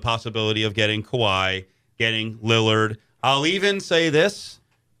unknown, the possibility of getting Kawhi, getting Lillard. I'll even say this: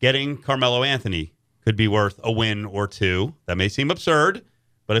 getting Carmelo Anthony could be worth a win or 2. That may seem absurd.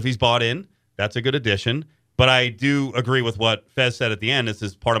 But if he's bought in, that's a good addition. But I do agree with what Fez said at the end. This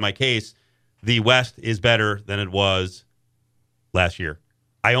is part of my case. The West is better than it was last year.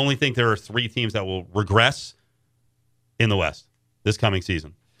 I only think there are 3 teams that will regress in the West this coming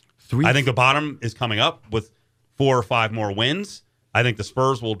season. I think the bottom is coming up with 4 or 5 more wins. I think the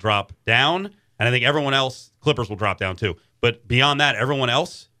Spurs will drop down. And I think everyone else, Clippers will drop down too. But beyond that, everyone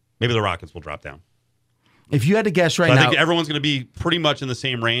else, maybe the Rockets will drop down. If you had to guess now, I think everyone's going to be pretty much in the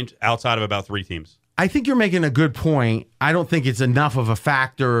same range outside of about 3 teams. I think you're making a good point. I don't think it's enough of a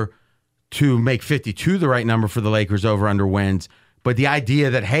factor to make 52 the right number for the Lakers over under wins. But the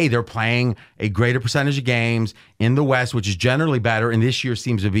idea that, hey, they're playing a greater percentage of games in the West, which is generally better, and this year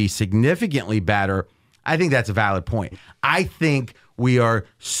seems to be significantly better, I think that's a valid point. I think we are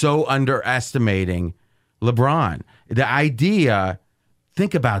so underestimating LeBron. The idea,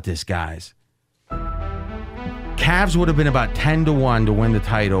 think about this, guys. Cavs would have been about 10-1 to win the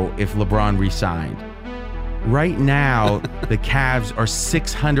title if LeBron re-signed. Right now, the Cavs are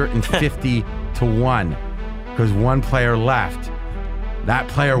 650-1 because one player left. That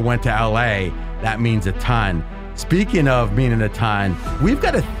player went to LA. That means a ton. Speaking of meaning a ton, we've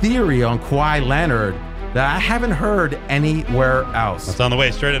got a theory on Kawhi Leonard that I haven't heard anywhere else. It's on the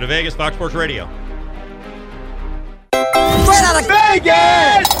way. Straight out of Vegas, Fox Sports Radio. Straight out of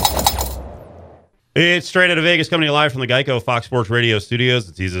Vegas! It's Straight Out of Vegas, coming to you live from the Geico Fox Sports Radio studios.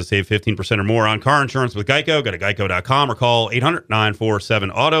 It's easy to save 15% or more on car insurance with Geico. Go to geico.com or call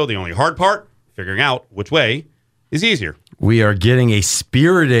 800-947-AUTO. The only hard part, figuring out which way is easier. We are getting a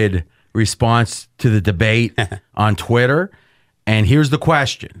spirited response to the debate on Twitter. And here's the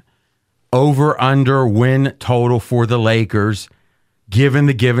question. Over, under, win total for the Lakers, given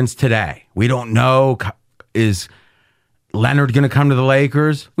the givens today. We don't know. Is Leonard going to come to the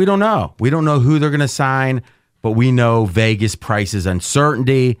Lakers? We don't know. We don't know who they're going to sign, but we know Vegas prices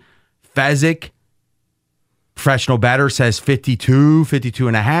uncertainty. Fezzik, professional bettor, says 52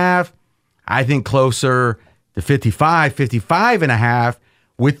 and a half. I think closer to 55 and a half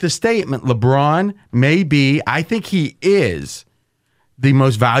with the statement LeBron may be, I think he is the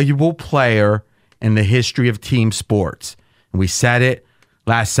most valuable player in the history of team sports. And we said it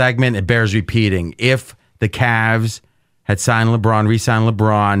last segment. It bears repeating. If the Cavs had signed LeBron, re-signed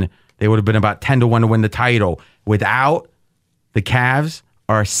LeBron, they would have been about 10-1 to win the title. Without, the Cavs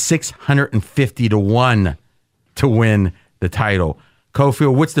are 650-1 to win the title.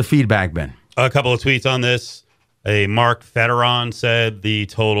 Cofield, what's the feedback been? A couple of tweets on this. A Mark Federon said the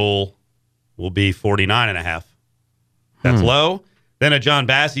total will be 49.5. That's low. Then a John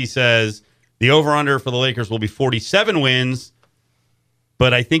Bassie says the over-under for the Lakers will be 47 wins,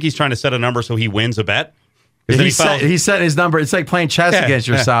 but I think he's trying to set a number so he wins a bet. He set his number. It's like playing chess against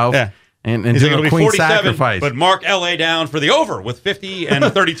yourself and doing a queen sacrifice. But mark LA down for the over with 50 and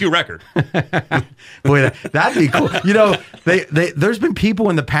a 32 record. Boy, that'd be cool. You know, there's been people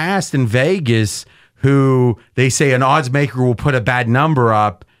in the past in Vegas who they say an odds maker will put a bad number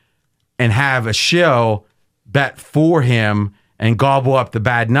up and have a shill bet for him and gobble up the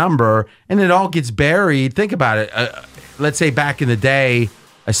bad number, and it all gets buried. Think about it. Let's say back in the day,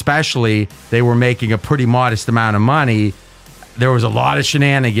 especially, they were making a pretty modest amount of money. There was a lot of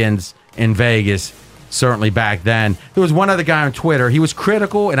shenanigans in Vegas, certainly back then. There was one other guy on Twitter. He was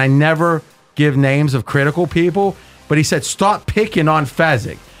critical, and I never give names of critical people, but he said, stop picking on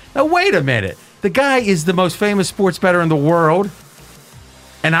Fezzik. Now, wait a minute. The guy is the most famous sports bettor in the world,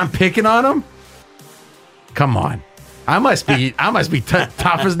 and I'm picking on him? Come on. I must be tough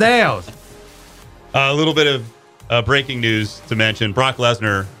as nails. A little bit of breaking news to mention. Brock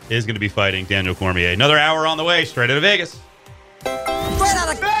Lesnar is going to be fighting Daniel Cormier. Another hour on the way, straight out of Vegas. Straight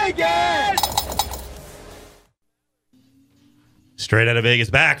out of Vegas! Straight out of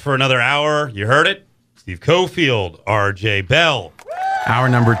Vegas, back for another hour. You heard it. Steve Cofield, RJ Bell. Hour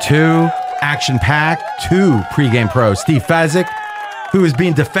number 2, action-packed, 2 pregame pros. Steve Fezzik, who is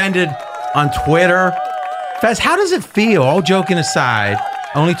being defended on Twitter. Fez, how does it feel, all joking aside,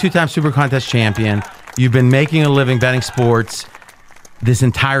 only 2-time Super Contest champion, you've been making a living betting sports this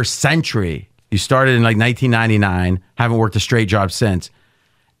entire century. You started in like 1999, haven't worked a straight job since.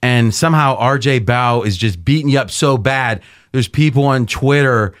 And somehow RJ Bell is just beating you up so bad. There's people on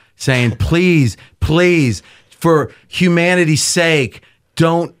Twitter saying, please, for humanity's sake,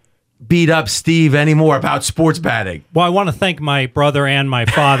 don't beat up Steve anymore about sports betting. Well, I want to thank my brother and my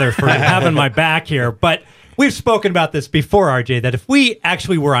father for having my back here, but we've spoken about this before, RJ, that if we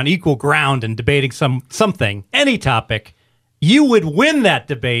actually were on equal ground and debating something, any topic, you would win that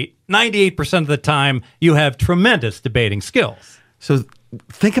debate 98% of the time. You have tremendous debating skills. So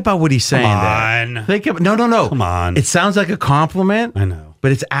think about what he's saying there. No. Come on. It sounds like a compliment. I know.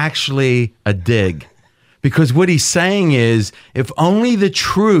 But it's actually a dig. Because what he's saying is, if only the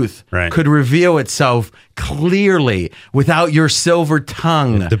truth could reveal itself clearly without your silver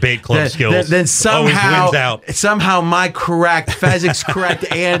tongue, debate club skills, then somehow, wins out. Somehow my Fezzik's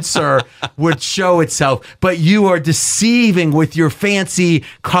correct answer would show itself. But you are deceiving with your fancy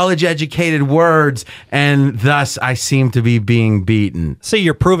college-educated words, and thus I seem to be being beaten. See,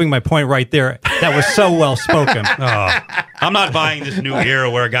 you're proving my point right there. That was so well spoken. I'm not buying this new era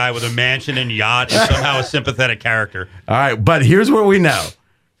where a guy with a mansion and yacht is somehow a sympathetic character. All right, but here's what we know.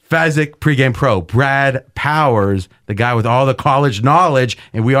 Fezzik, pregame pro. Brad Powers, the guy with all the college knowledge,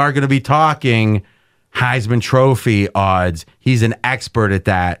 and we are going to be talking Heisman Trophy odds. He's an expert at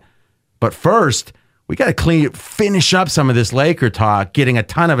that. But first, we got to finish up some of this Laker talk, getting a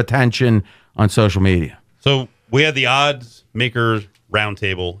ton of attention on social media. So we had the odds makers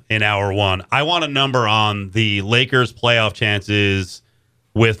roundtable in hour one. I want a number on the Lakers' playoff chances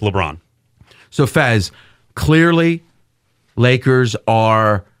with LeBron. So, Fez, clearly, Lakers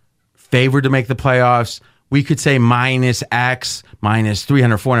are favored to make the playoffs. We could say minus X, minus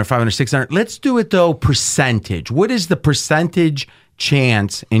 300, 400, 500, 600. Let's do it, though, percentage. What is the percentage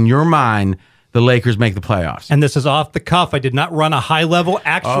chance in your mind the Lakers make the playoffs? And this is off the cuff. I did not run a high-level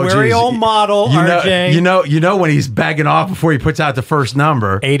actuarial model, RJ. You know when he's begging off before he puts out the first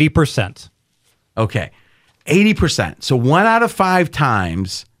number. 80%. Okay, 80%. So 1 out of 5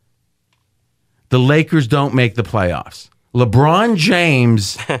 times the Lakers don't make the playoffs. LeBron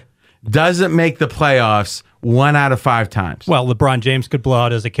James doesn't make the playoffs 1 out of 5 times. Well, LeBron James could blow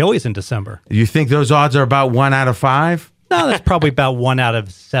out his Achilles in December. You think those odds are about 1 out of 5? No, that's probably about 1 out of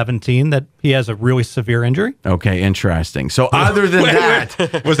 17 that he has a really severe injury. Okay, interesting. So other than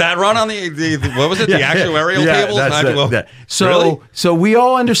that, was that run on the what was it? The actuarial tables? So we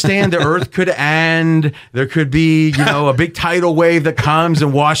all understand the Earth could end. There could be, a big tidal wave that comes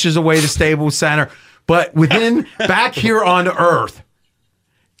and washes away the Staples Center. But back here on Earth,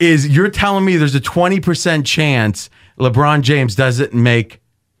 you're telling me there's a 20% chance LeBron James doesn't make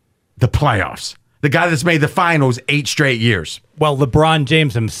the playoffs? The guy that's made the finals 8 straight years. Well, LeBron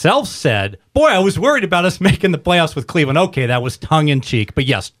James himself said, boy, I was worried about us making the playoffs with Cleveland. Okay, that was tongue-in-cheek. But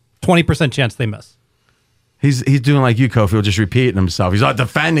yes, 20% chance they miss. He's doing like you, Kofi, he'll just repeating himself. He's not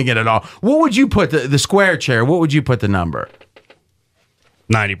defending it at all. What would you put, the square chair, what would you put the number?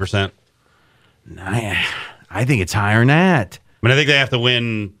 90%. I think it's higher than that. I think they have to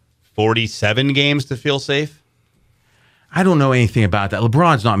win 47 games to feel safe. I don't know anything about that.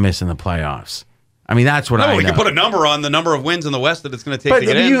 LeBron's not missing the playoffs. That's what I know. We can put a number on the number of wins in the West that it's going to take to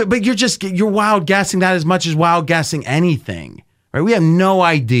get in. But you're wild guessing that as much as wild guessing anything. Right? We have no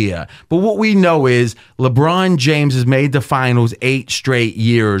idea. But what we know is LeBron James has made the finals 8 straight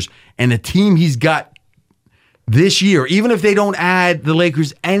years, and the team he's got this year, even if they don't add the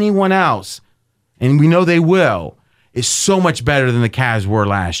Lakers anyone else, and we know they will, is so much better than the Cavs were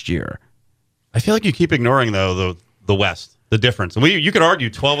last year. I feel like you keep ignoring, though, the West. The difference. You could argue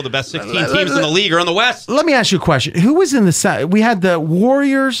 12 of the best 16 teams in the league are in the West. Let me ask you a question. Who was in the we had the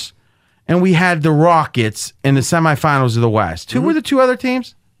Warriors and we had the Rockets in the semifinals of the West. Who were the 2 other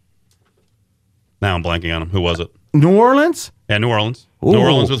teams? Now I'm blanking on them. Who was it? New Orleans? Yeah, New Orleans. New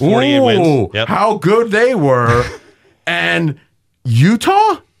Orleans with 48 wins. Yep. How good they were. And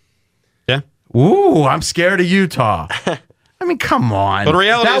Utah? Yeah. Ooh, I'm scared of Utah. Come on. But the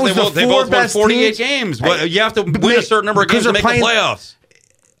reality is they both won 48 games. You have to win a certain number of games to make the playoffs.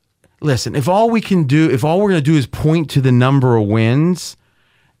 Listen, if all we're going to do is point to the number of wins.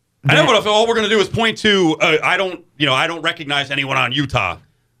 I know, but if all we're going to do is point to, I don't recognize anyone on Utah.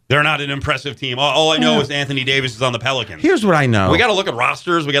 They're not an impressive team. All I know is Anthony Davis is on the Pelicans. Here's what I know. We got to look at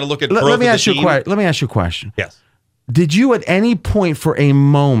rosters. We got to look at growth let me of ask the you team. Let me ask you a question. Yes. Did you at any point for a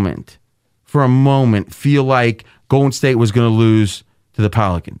moment feel like Golden State was going to lose to the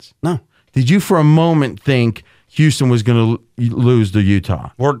Pelicans? No. Did you for a moment think Houston was going to lose to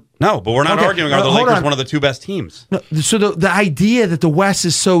Utah? No, but we're not arguing. Are the Lakers one of the 2 best teams? No, so the idea that the West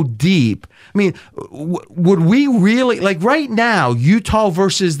is so deep, would we really, like right now, Utah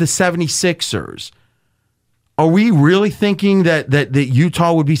versus the 76ers, are we really thinking that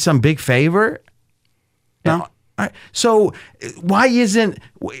Utah would be some big favorite? No. So why isn't,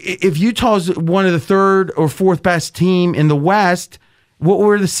 if Utah's one of the 3rd or 4th best team in the West, what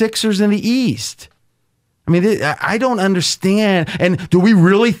were the Sixers in the East? I don't understand. And do we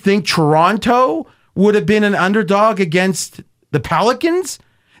really think Toronto would have been an underdog against the Pelicans?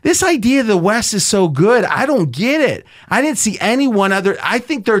 This idea the West is so good, I don't get it. I didn't see anyone other. I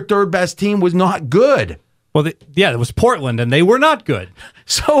think their 3rd best team was not good. Well, it was Portland, and they were not good.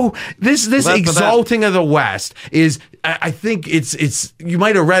 So this exalting of the West is, I think it's. You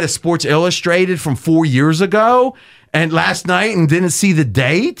might have read a Sports Illustrated from 4 years ago and last night and didn't see the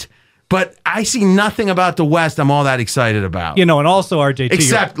date. But I see nothing about the West I'm all that excited about. And also, RJ,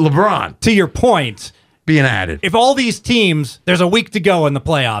 except LeBron. To your point, being added. If all these teams, there's a week to go in the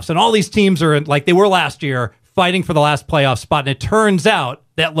playoffs, and all these teams are like they were last year, fighting for the last playoff spot, and it turns out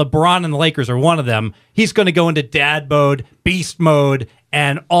that LeBron and the Lakers are one of them, he's going to go into dad mode, beast mode,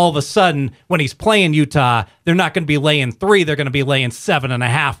 and all of a sudden, when he's playing Utah, they're not going to be laying 3, they're going to be laying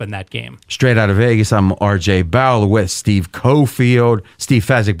 7.5 in that game. Straight out of Vegas, I'm RJ Bell with Steve Cofield, Steve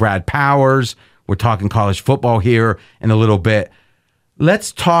Fezzik, Brad Powers. We're talking college football here in a little bit.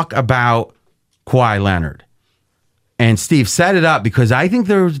 Let's talk about Kawhi Leonard. And Steve, set it up because I think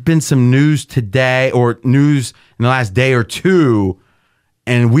there's been some news today or news in the last day or two,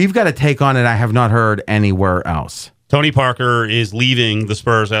 and we've got a take on it I have not heard anywhere else. Tony Parker is leaving the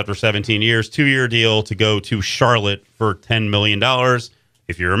Spurs after 17 years, 2-year deal to go to Charlotte for $10 million.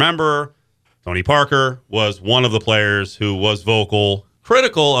 If you remember, Tony Parker was one of the players who was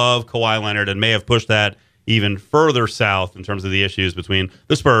critical of Kawhi Leonard and may have pushed that even further south in terms of the issues between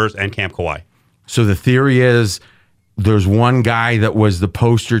the Spurs and Camp Kawhi. So the theory is there's one guy that was the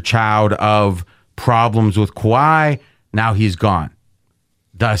poster child of problems with Kawhi. Now he's gone.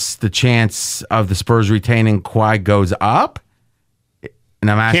 Thus, the chance of the Spurs retaining Kawhi goes up. And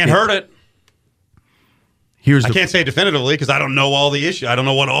I'm asking, can't hurt it. I can't say definitively because I don't know all the issues. I don't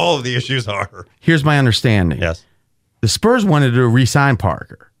know what all of the issues are. Here's my understanding. Yes. The Spurs wanted to re-sign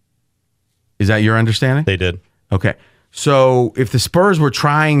Parker. Is that your understanding? They did. Okay. So if the Spurs were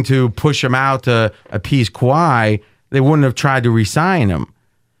trying to push him out to appease Kawhi, they wouldn't have tried to re-sign him.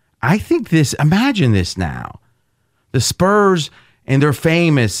 I think imagine this now. The Spurs, and they're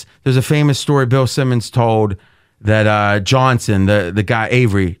famous. There's a famous story Bill Simmons told that Johnson, the guy,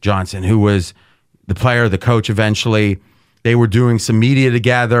 Avery Johnson, who was the player, the coach eventually, they were doing some media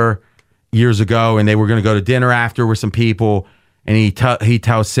together years ago, and they were going to go to dinner after with some people, and he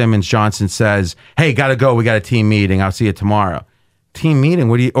tells Simmons, Johnson says, hey, got to go. We got a team meeting. I'll see you tomorrow. Team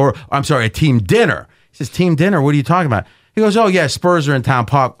meeting? A team dinner. He says, team dinner? What are you talking about? He goes, oh, yeah, Spurs are in town.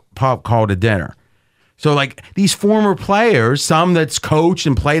 Pop called a dinner. So, like, these former players, some that's coached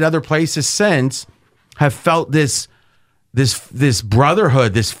and played other places since, have felt this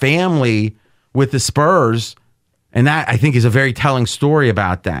brotherhood, this family with the Spurs, and that, I think, is a very telling story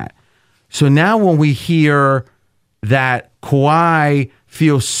about that. So now when we hear that Kawhi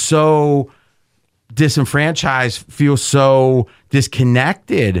feels so disenfranchised, feels so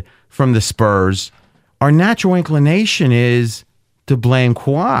disconnected from the Spurs, our natural inclination is to blame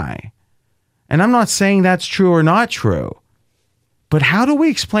Kawhi. And I'm not saying that's true or not true, but how do we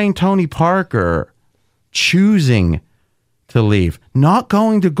explain Tony Parker choosing to leave, not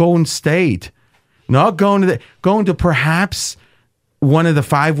going to Golden State, not going to perhaps one of the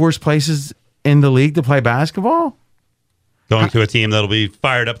 5 worst places in the league to play basketball? Going to a team that'll be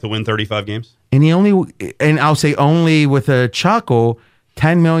fired up to win 35 games? And I'll say only with a chuckle,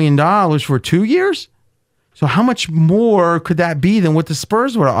 $10 million for 2 years? So how much more could that be than what the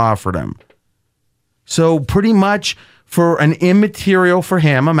Spurs would have offered him? So pretty much for an immaterial for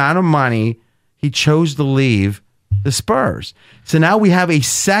him amount of money, he chose to leave the Spurs. So now we have a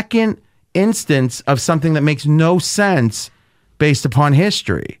second instance of something that makes no sense based upon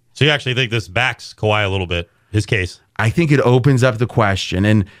history. So you actually think this backs Kawhi a little bit, his case? I think it opens up the question,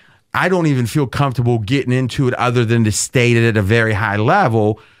 and I don't even feel comfortable getting into it other than to state it at a very high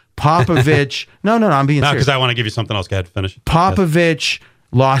level. Popovich, no, I'm being serious. No, because I want to give you something else. Go ahead, finish. Popovich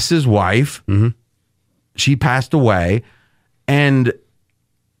lost his wife. Mm-hmm. She passed away. And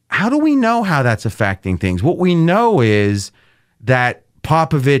how do we know how that's affecting things? What we know is that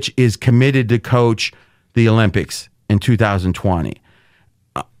Popovich is committed to coach the Olympics in 2020.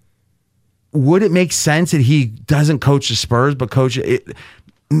 Would it make sense that he doesn't coach the Spurs, but coach it?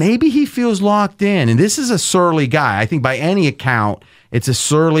 Maybe he feels locked in. And this is a surly guy. I think by any account, it's a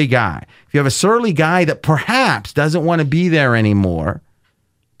surly guy. If you have a surly guy that perhaps doesn't want to be there anymore,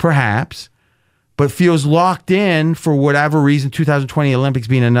 perhaps, but feels locked in for whatever reason, 2020 Olympics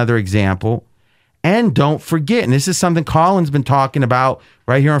being another example. And don't forget, and this is something Colin's been talking about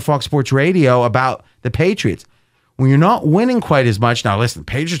right here on Fox Sports Radio about the Patriots. When you're not winning quite as much, now listen,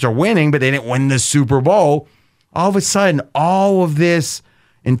 Patriots are winning, but they didn't win the Super Bowl. All of a sudden, all of this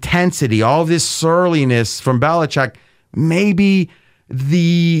intensity, all of this surliness from Belichick, maybe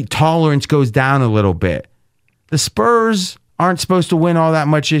the tolerance goes down a little bit. The Spurs aren't supposed to win all that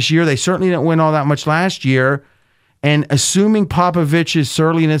much this year. They certainly didn't win all that much last year. And assuming Popovich's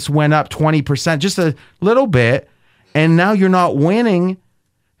surliness went up 20%, just a little bit, and now you're not winning,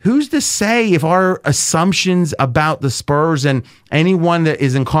 who's to say if our assumptions about the Spurs and anyone that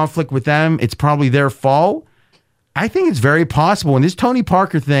is in conflict with them, it's probably their fault? I think it's very possible. And this Tony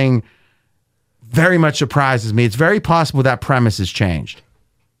Parker thing very much surprises me. It's very possible that premise has changed.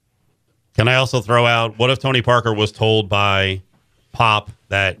 Can I also throw out, what if Tony Parker was told by Pop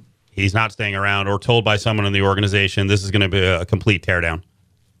that he's not staying around, or told by someone in the organization this is going to be a complete teardown?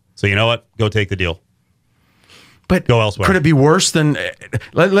 So you know what? Go take the deal. But go elsewhere. Could it be worse than?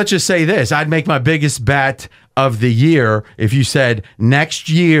 Let's just say this: I'd make my biggest bet of the year if you said next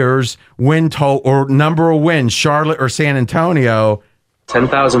year's win total or number of wins, Charlotte or San Antonio.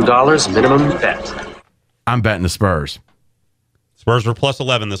 $10,000 minimum bet. I'm betting the Spurs. Spurs were plus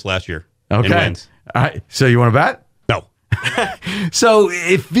 11 this last year. Okay. In wins. All right. So you want to bet? No. So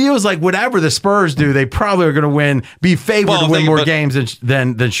it feels like whatever the Spurs do, they probably are going to win, be favored to win more games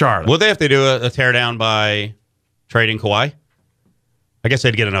than Charlotte. Would they have to do a teardown by trading Kawhi? I guess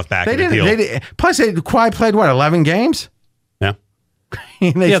they'd get enough back in the deal. Plus, Kawhi played, 11 games? Yeah.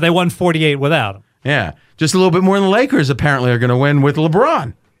 They won 48 without him. Yeah. Just a little bit more than the Lakers apparently are going to win with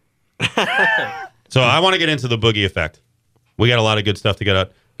LeBron. So I want to get into the Boogie effect. We got a lot of good stuff to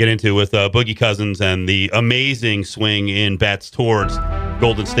get into with Boogie Cousins and the amazing swing in bets towards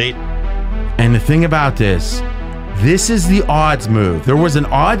Golden State. And the thing about this is the odds move. There was an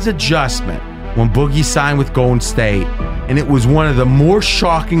odds adjustment when Boogie signed with Golden State, and it was one of the more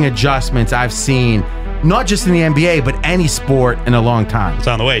shocking adjustments I've seen, not just in the NBA, but any sport in a long time. It's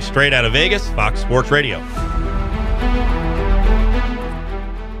on the way. Straight out of Vegas, Fox Sports Radio.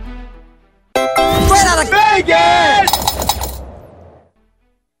 Straight out of Vegas!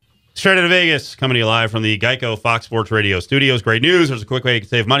 Straight out of Vegas, coming to you live from the Geico Fox Sports Radio studios. Great news. There's a quick way you can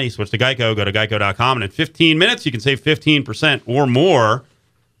save money. Switch to Geico. Go to geico.com, and in 15 minutes, you can save 15% or more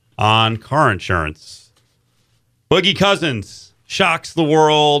on car insurance. Boogie Cousins shocks the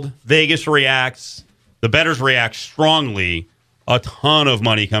world. Vegas reacts. The bettors react strongly. A ton of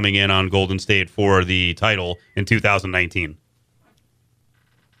money coming in on Golden State for the title in 2019.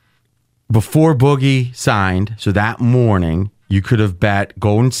 Before Boogie signed, so that morning, you could have bet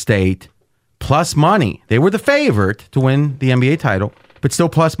Golden State plus money. They were the favorite to win the NBA title, but still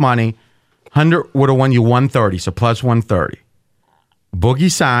plus money. 100 would have won you 130, so plus 130.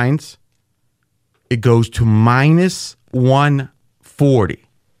 Boogie signs. It goes to minus 140.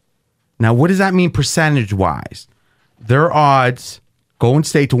 Now, what does that mean percentage-wise? Their odds, Golden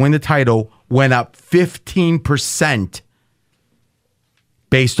State to win the title, went up 15%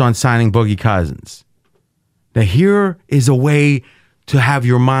 based on signing Boogie Cousins. Now, here is a way to have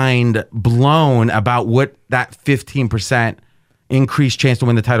your mind blown about what that 15% increased chance to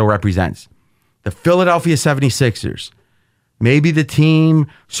win the title represents. The Philadelphia 76ers, maybe the team,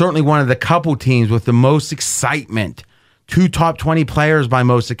 certainly one of the couple teams with the most excitement. 2 top 20 players by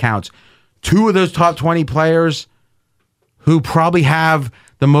most accounts. 2 of those top 20 players who probably have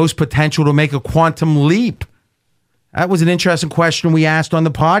the most potential to make a quantum leap. That was an interesting question we asked on the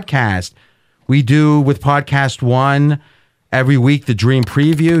podcast. We do with Podcast One every week the Dream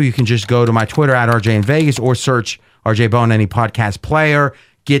Preview. You can just go to my Twitter at RJ in Vegas or search RJ Bone any podcast player.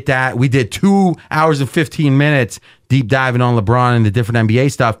 Get that. We did 2 hours and 15 minutes deep diving on LeBron and the different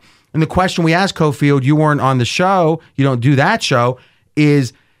NBA stuff. And the question we asked Cofield, you weren't on the show, you don't do that show,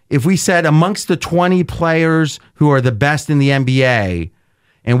 is if we said amongst the 20 players who are the best in the NBA,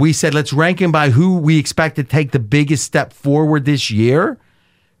 and we said let's rank them by who we expect to take the biggest step forward this year,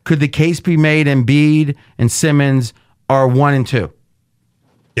 could the case be made Embiid and Simmons are 1 and 2?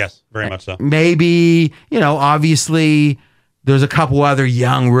 Yes, very much so. Maybe, obviously there's a couple other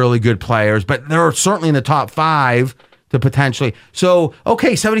young, really good players, but they're certainly in the top 5 to potentially. So,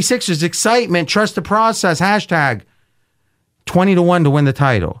 okay, 76ers, excitement, trust the process, hashtag 20-1 to win the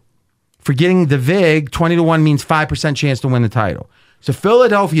title. Forgetting the VIG, 20-1 means 5% chance to win the title. So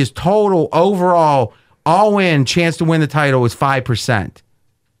Philadelphia's total overall all-in chance to win the title is 5%.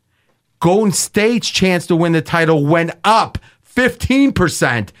 Golden State's chance to win the title went up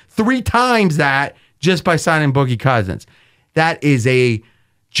 15%, 3 times that just by signing Boogie Cousins. That is a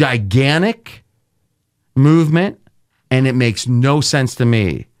gigantic movement, and it makes no sense to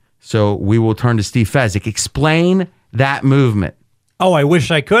me. So we will turn to Steve Fezzik. Explain that movement. Oh, I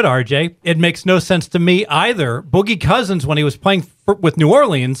wish I could, RJ. It makes no sense to me either. Boogie Cousins, when he was playing with New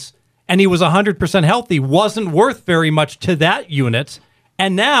Orleans and he was 100% healthy, wasn't worth very much to that unit.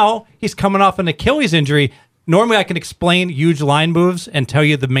 And now he's coming off an Achilles injury. Normally I can explain huge line moves and tell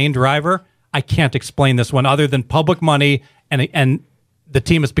you the main driver. I can't explain this one other than public money and the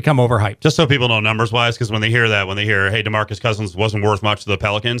team has become overhyped. Just so people know numbers-wise, because when they hear, hey, DeMarcus Cousins wasn't worth much to the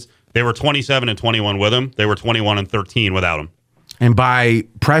Pelicans, they were 27-21 with him. They were 21-13 without him. And by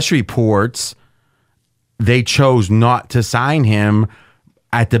press reports, they chose not to sign him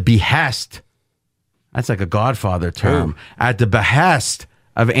at the behest. That's like a Godfather term. At the behest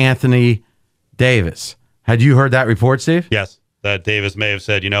of Anthony Davis. Had you heard that report, Steve? Yes. That Davis may have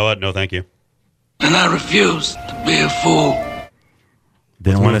said, you know what? No, thank you. And I refuse to be a fool.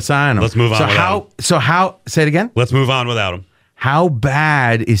 Didn't want to sign him. Let's move on without him. Say it again? Let's move on without him. how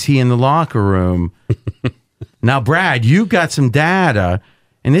bad is he in the locker room? Now, Brad, you got some data,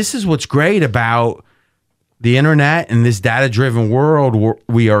 and this is what's great about the internet and this data-driven world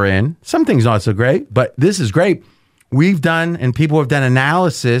we are in. Some things not so great, but this is great. We've done, and people have done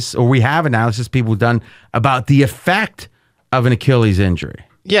analysis, or we have analysis people have done about the effect of an Achilles injury.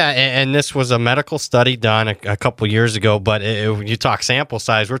 Yeah, and this was a medical study done a couple years ago, but you talk sample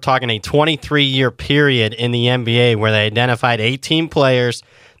size, we're talking a 23-year period in the NBA where they identified 18 players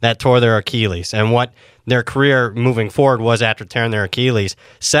that tore their Achilles, and what their career moving forward was after tearing their Achilles.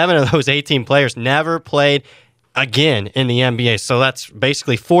 7 of those 18 players never played again in the NBA. So that's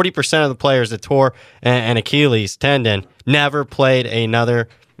basically 40% of the players that tore an Achilles tendon never played another,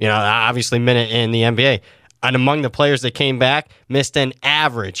 obviously minute in the NBA. And among the players that came back, missed an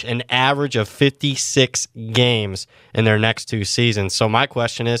average of 56 games in their next 2 seasons. So my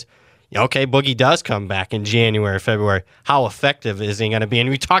question is, okay, Boogie does come back in January, February. How effective is he going to be? And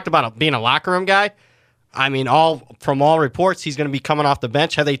we talked about being a locker room guy. I mean, from all reports, he's going to be coming off the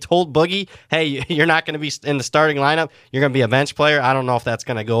bench. Have they told Boogie, hey, you're not going to be in the starting lineup, you're going to be a bench player? I don't know if that's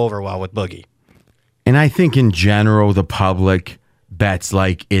going to go over well with Boogie. And I think in general, the public bets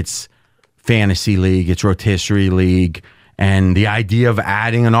like it's fantasy league, it's rotisserie league, and the idea of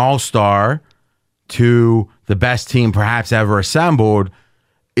adding an all-star to the best team perhaps ever assembled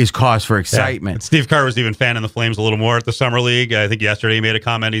is cause for excitement. Yeah. Steve Kerr was even fanning the Flames a little more at the Summer League. I think yesterday he made a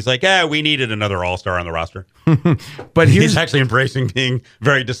comment. He's like, we needed another all-star on the roster. But he's actually embracing being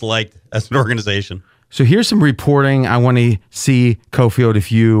very disliked as an organization. So here's some reporting I want to see, Cofield,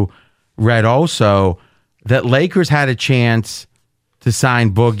 if you read also, that Lakers had a chance to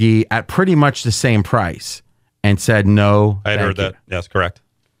sign Boogie at pretty much the same price and said no. I had heard that. Yes, correct.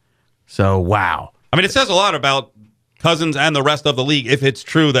 So, wow. I mean, it says a lot about Cousins and the rest of the league if it's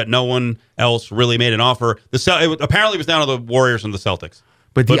true that no one else really made an offer. Apparently it was down to the Warriors and the Celtics.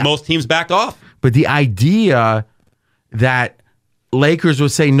 But most teams backed off. But the idea that Lakers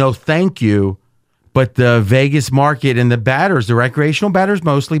would say no thank you, but the Vegas market and the bettors, the recreational bettors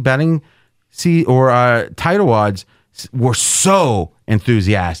mostly betting title odds, were so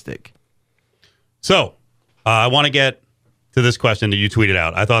enthusiastic. So I want to get to this question that you tweeted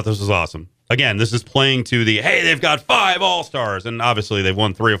out. I thought this was awesome. Again, this is playing to the, hey, they've got 5 All-Stars, and obviously they've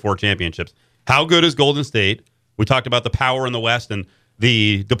won 3 or 4 championships. How good is Golden State? We talked about the power in the West and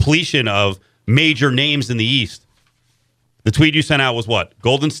the depletion of major names in the East. The tweet you sent out was what?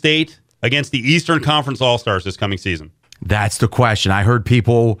 Golden State against the Eastern Conference All-Stars this coming season. That's the question. I heard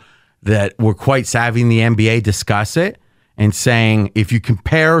people that were quite savvy in the NBA discuss it and saying if you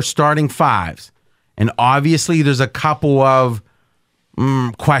compare starting 5s, and obviously there's a couple of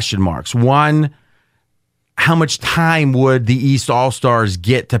question marks. One, how much time would the East All-Stars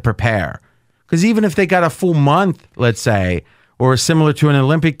get to prepare? Because even if they got a full month, let's say, or similar to an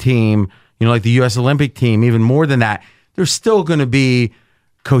Olympic team, like the U.S. Olympic team, even more than that, there's still going to be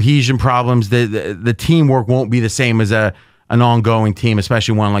cohesion problems. The teamwork won't be the same as an ongoing team,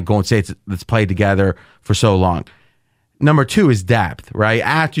 especially one like Golden State that's played together for so long. Number 2 is depth, right?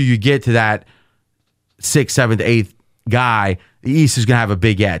 After you get to that 6th, 7th, 8th guy, the East is going to have a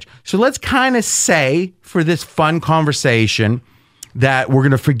big edge. So let's kind of say for this fun conversation that we're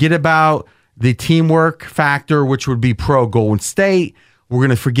going to forget about the teamwork factor, which would be pro Golden State. We're going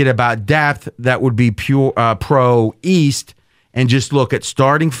to forget about depth, that would be pure pro East, and just look at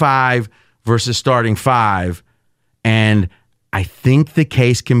starting 5 versus starting 5. And I think the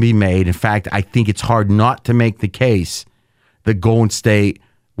case can be made. In fact, I think it's hard not to make the case that Golden State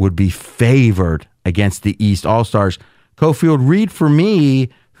would be favored against the East All-Stars. Cofield, read for me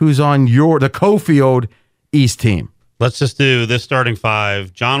who's on the Cofield East team. Let's just do this starting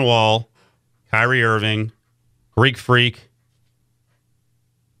 5. John Wall, Kyrie Irving, Greek Freak.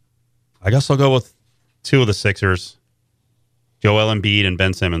 I guess I'll go with 2 of the Sixers, Joel Embiid and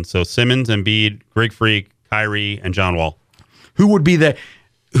Ben Simmons. So Simmons, Embiid, Greek Freak, Kyrie, and John Wall.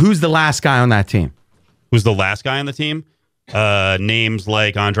 Who's the last guy on that team? Who's the last guy on the team? Names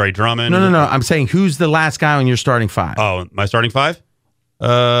like Andre Drummond. No. I'm saying who's the last guy on your starting 5? Oh, my starting 5?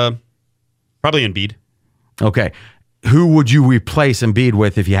 Probably Embiid. Okay. Who would you replace Embiid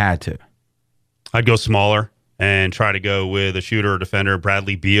with if you had to? I'd go smaller and try to go with a shooter or defender,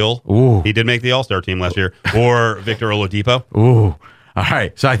 Bradley Beal. Ooh. He did make the All-Star team last year. Or Victor Oladipo. Ooh. All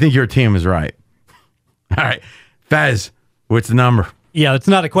right. So I think your team is right. All right. Fez, what's the number? Yeah, it's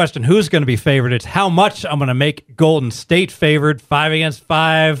not a question who's going to be favored. It's how much I'm going to make Golden State favored. 5 against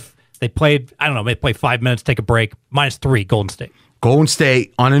 5. They played, they played 5 minutes, take a break. -3, Golden State. Golden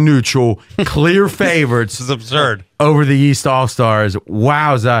State on a neutral, clear favorites. This is absurd. Over the East All-Stars.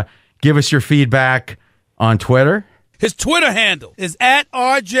 Wowza. Give us your feedback on Twitter. His Twitter handle is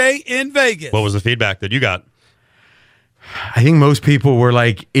 @RJ in Vegas. What was the feedback that you got? I think most people were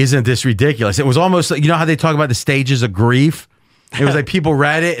like, isn't this ridiculous? It was almost like, you know how they talk about the stages of grief? It was like people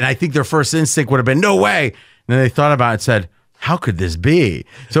read it, and I think their first instinct would have been, no way. And then they thought about it and said, how could this be?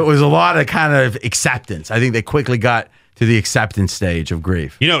 So it was a lot of kind of acceptance. I think they quickly got to the acceptance stage of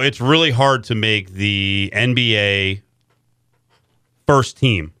grief. You know, it's really hard to make the NBA first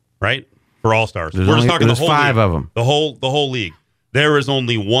team, right? For All-Stars. We're just talking the whole 5 league. of them. The whole league. There is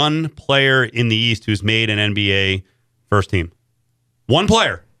only one player in the East who's made an NBA first team. One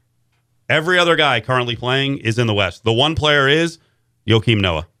player. Every other guy currently playing is in the West. The one player is Joakim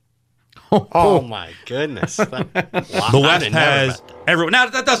Noah. Oh my goodness. The West has everyone. Now,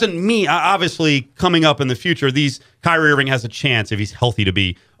 that doesn't mean, obviously, coming up in the future, Kyrie Irving has a chance if he's healthy to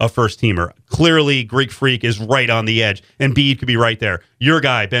be a first teamer. Clearly, Greek Freak is right on the edge. Embiid could be right there. Your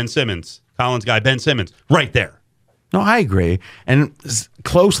guy, Ben Simmons. Collins' guy, Ben Simmons, right there. No, I agree. And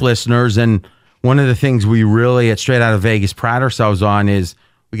close listeners, and one of the things we really at Straight Out of Vegas pride ourselves on is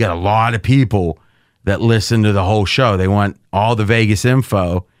we got a lot of people that listen to the whole show. They want all the Vegas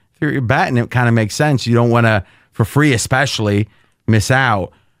info. If you're batting, it kind of makes sense. You don't want to, for free especially, miss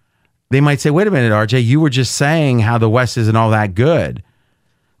out. They might say, wait a minute, RJ, you were just saying how the West isn't all that good.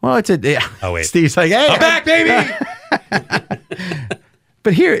 Well, oh, wait. Steve's like, hey. I'm back, baby!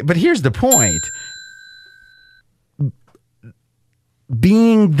 But here's the point.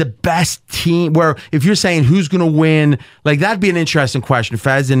 Being the best team, where if you're saying who's going to win, like that'd be an interesting question,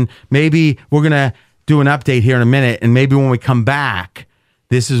 Fez, and maybe we're going to do an update here in a minute, and maybe when we come back,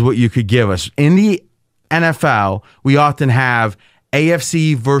 this is what you could give us. In the NFL, we often have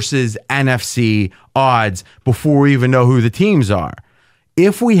AFC versus NFC odds before we even know who the teams are.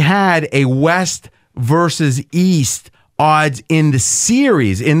 If we had a West versus East odds in the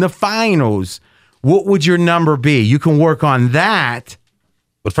series, in the finals, what would your number be? You can work on that.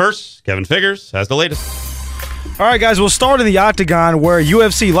 But first, Kevin Figures has the latest. All right, guys, we'll start in the octagon where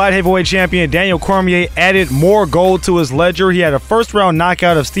UFC light heavyweight champion Daniel Cormier added more gold to his ledger. He had a first-round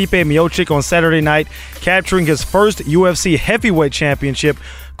knockout of Stipe Miocic on Saturday night, capturing his first UFC heavyweight championship.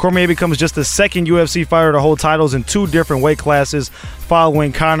 Cormier becomes just the second UFC fighter to hold titles in 2 different weight classes,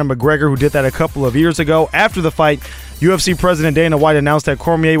 following Conor McGregor, who did that a couple of years ago. After the fight, UFC President Dana White announced that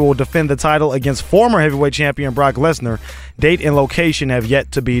Cormier will defend the title against former heavyweight champion Brock Lesnar. Date and location have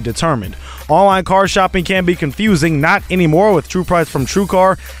yet to be determined. Online car shopping can be confusing, not anymore with True Price from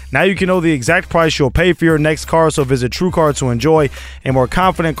TrueCar. Now you can know the exact price you'll pay for your next car, so visit TrueCar to enjoy a more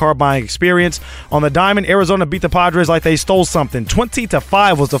confident car buying experience. On the diamond, Arizona beat the Padres like they stole something.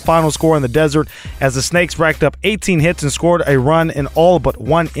 20-5 was the final score in the desert as the Snakes racked up 18 hits and scored a run in all but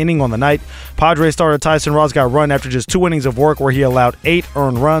 1 inning on the night. Padres starter Tyson Ross got run after just 2 innings of work where he allowed 8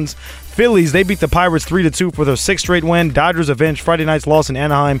 earned runs. Phillies, they beat the Pirates 3-2 for their 6th straight win. Dodgers avenged Friday night's loss in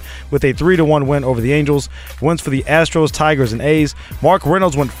Anaheim with a 3-1 win over the Angels. Wins for the Astros, Tigers, and A's. Mark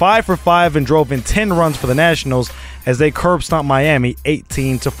Reynolds went 5 for 5 and drove in 10 runs for the Nationals as they curb stomped Miami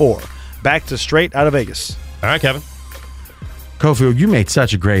 18-4. Back to Straight Out of Vegas. All right, Kevin. Kofi, you made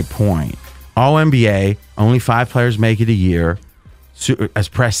such a great point. All NBA, only 5 players make it a year, as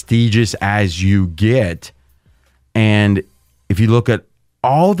prestigious as you get. And if you look at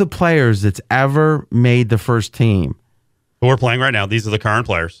all the players that's ever made the first team. Who we're playing right now. These are the current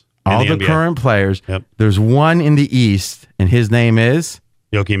players. All the current players. Yep. There's one in the East, and his name is?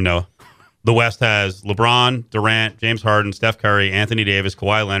 Joakim Noah. The West has LeBron, Durant, James Harden, Steph Curry, Anthony Davis,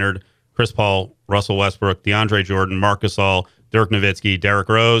 Kawhi Leonard, Chris Paul, Russell Westbrook, DeAndre Jordan, Marc Gasol, Dirk Nowitzki, Derrick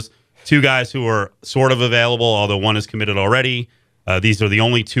Rose. 2 guys who are sort of available, although one is committed already. These are the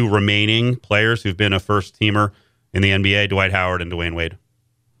only 2 remaining players who've been a first-teamer in the NBA, Dwight Howard and Dwayne Wade.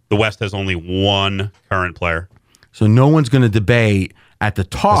 The West has only 1 current player. So no one's going to debate at the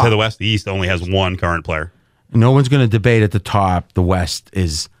top. I say the West. The East only has 1 current player. No one's going to debate at the top. The West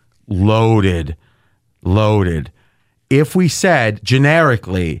is loaded. If we said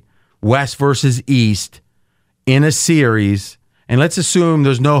generically West versus East in a series, and let's assume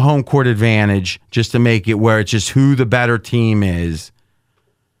there's no home court advantage just to make it where it's just who the better team is,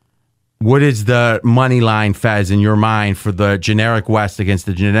 what is the money line, Fez, in your mind for the generic West against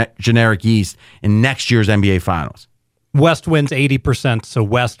the generic East in next year's NBA Finals? West wins 80%, so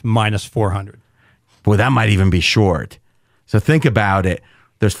West minus 400. Boy, that might even be short. So think about it.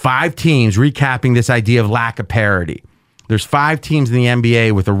 There's 5 teams, recapping this idea of lack of parity. There's 5 teams in the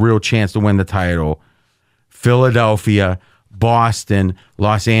NBA with a real chance to win the title. Philadelphia, Boston,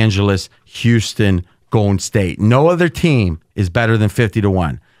 Los Angeles, Houston, Golden State. No other team is better than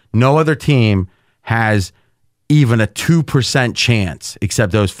 50-1. No other team has even a 2% chance,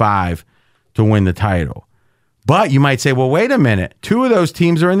 except those 5, to win the title. But you might say, well, wait a minute. 2 of those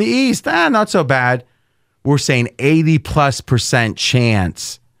teams are in the East. Not so bad. We're saying 80+%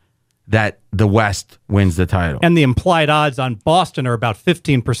 chance that the West wins the title. And the implied odds on Boston are about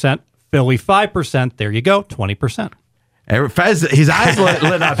 15%, Philly 5%. There you go, 20%. Fez, his eyes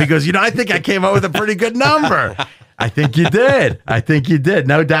lit up. He goes, I think I came up with a pretty good number. I think you did.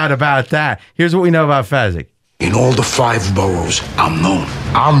 No doubt about that. Here's what we know about Fezzik. In all the 5 boroughs, I'm known.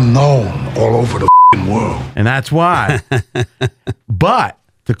 I'm known all over the world. And that's why. But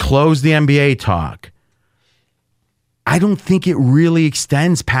to close the NBA talk, I don't think it really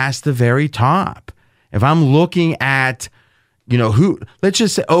extends past the very top. If I'm looking at, who, let's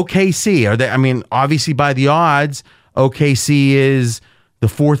just say OKC. Are they? I mean, obviously by the odds, OKC is the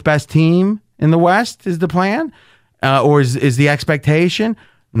 4th best team in the West is the plan, or is the expectation.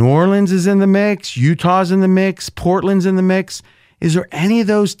 New Orleans is in the mix. Utah's in the mix. Portland's in the mix. Is there any of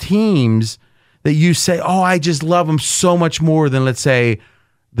those teams that you say, oh, I just love them so much more than, let's say,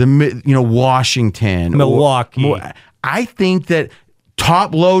 Washington, Milwaukee? I think that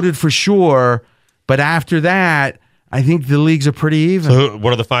top loaded for sure, but after that, I think the leagues are pretty even. So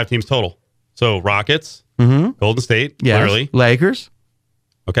what are the 5 teams total? So Rockets, Golden State, clearly. Lakers.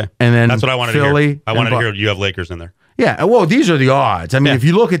 Okay. And then that's what I wanted Philly to hear. I wanted to hear you have Lakers in there. Yeah, well, these are the odds. I mean, if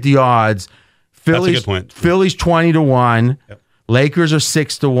you look at the odds, Philly's 20-1. Yep. Lakers are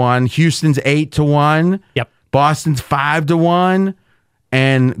 6-1. Houston's 8-1. Yep. Boston's 5-1.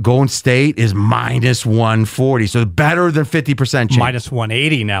 And Golden State is -140. So better than 50% chance.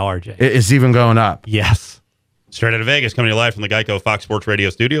 -180 now, RJ. It's even going up. Yes. Straight out of Vegas, coming to you live from the Geico Fox Sports Radio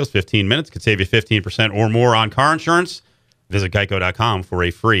studios. 15 minutes could save you 15% or more on car insurance. Visit geico.com for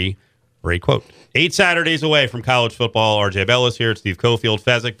a free rate quote. 8 Saturdays away from college football. RJ Bellis here. Steve Cofield,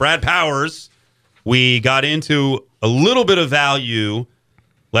 Fezzik, Brad Powers. We got into a little bit of value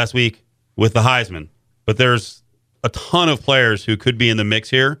last week with the Heisman, but there's a ton of players who could be in the mix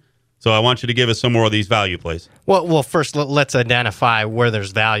here. So I want you to give us some more of these value plays. Well, first let's identify where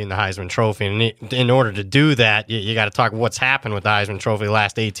there's value in the Heisman Trophy. And in order to do that, you got to talk what's happened with the Heisman Trophy the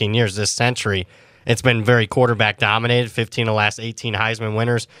last 18 years, this century. It's been very quarterback dominated. 15 of the last 18 Heisman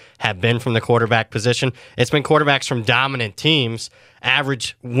winners have been from the quarterback position. It's been quarterbacks from dominant teams.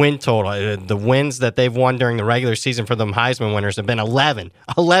 Average win total, the wins that they've won during the regular season for them Heisman winners have been 11.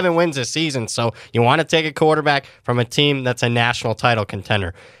 11 wins this season. So you want to take a quarterback from a team that's a national title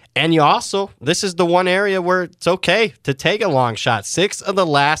contender. And you also, this is the one area where it's okay to take a long shot. 6 of the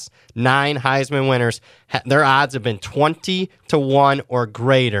last 9 Heisman winners, their odds have been 20-1 or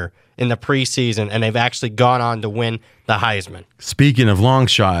greater in the preseason, and they've actually gone on to win the Heisman. Speaking of long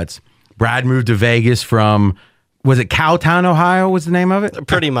shots, Brad moved to Vegas from, was it Cowtown, Ohio was the name of it?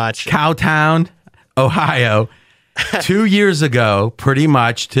 Pretty much. Cowtown, Ohio, 2 years ago, pretty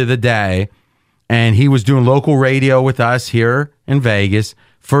much to the day, and he was doing local radio with us here in Vegas.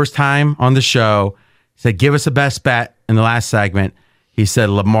 First time on the show, he said, give us a best bet in the last segment. He said,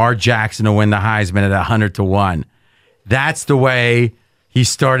 Lamar Jackson to win the Heisman at 100-1. That's the way he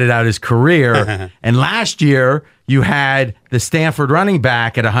started out his career. And last year, you had the Stanford running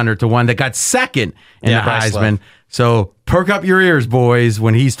back at 100-1 that got second in the Heisman. So perk up your ears, boys,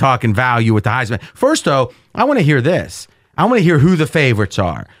 when he's talking value with the Heisman. First, though, I want to hear this. I want to hear who the favorites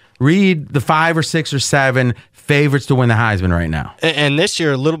are. Read the 5 or 6 or 7 favorites to win the Heisman right now. And this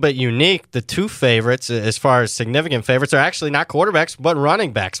year, a little bit unique. The 2 favorites, as far as significant favorites, are actually not quarterbacks, but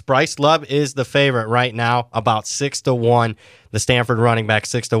running backs. Bryce Love is the favorite right now, about 6-1. The Stanford running back,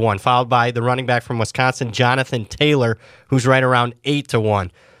 6-1. Followed by the running back from Wisconsin, Jonathan Taylor, who's right around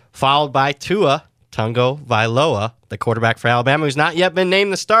 8-1. Followed by Tua Tagovailoa, the quarterback for Alabama, who's not yet been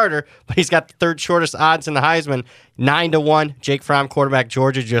named the starter, but he's got the 3rd shortest odds in the Heisman, 9-1. Jake Fromm, quarterback,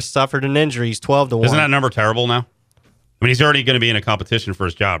 Georgia, just suffered an injury. He's 12-1. Isn't that number terrible now? I mean, he's already going to be in a competition for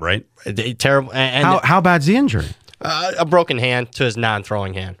his job, right? Terrible. And how bad's the injury? A broken hand to his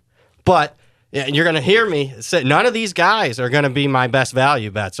non-throwing hand. But you're going to hear me say none of these guys are going to be my best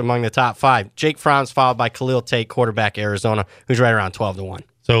value bets among the top 5. Jake Fromm's followed by Khalil Tate, quarterback, Arizona, who's right around 12-1.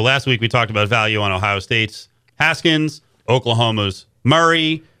 So last week we talked about value on Ohio State's Haskins, Oklahoma's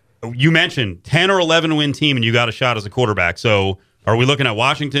Murray. You mentioned 10 or 11 win team, and you got a shot as a quarterback. So are we looking at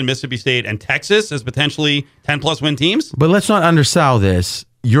Washington, Mississippi State, and Texas as potentially 10-plus win teams? But let's not undersell this.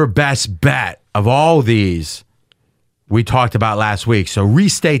 Your best bet of all these we talked about last week. So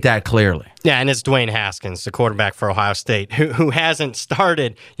restate that clearly. Yeah, and it's Dwayne Haskins, the quarterback for Ohio State, who hasn't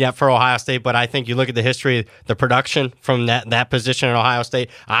started yet for Ohio State, but I think you look at the history, the production from that position in Ohio State,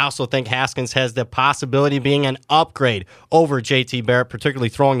 I also think Haskins has the possibility of being an upgrade over JT Barrett, particularly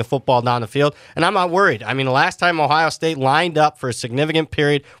throwing the football down the field, and I'm not worried. I mean, the last time Ohio State lined up for a significant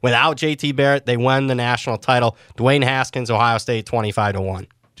period without JT Barrett, they won the national title. Dwayne Haskins, Ohio State, 25-1.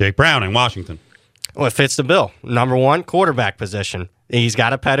 Jake Browning, Washington. Well, it fits the bill. Number one, quarterback position. He's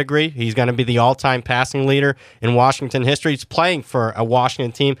got a pedigree. He's going to be the all-time passing leader in Washington history. He's playing for a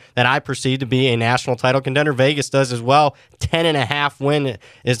Washington team that I perceive to be a national title contender. Vegas does as well. 10.5 win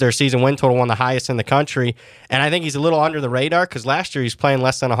is their season win total, one of the highest in the country. And I think he's a little under the radar because last year he's playing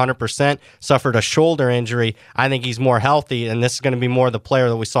less than 100%, suffered a shoulder injury. I think he's more healthy, and this is going to be more the player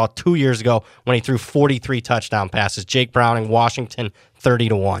that we saw 2 years ago when he threw 43 touchdown passes. Jake Browning, Washington,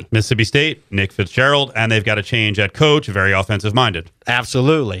 30-1. Mississippi State, Nick Fitzgerald, and they've got a change at coach, very offensive-minded.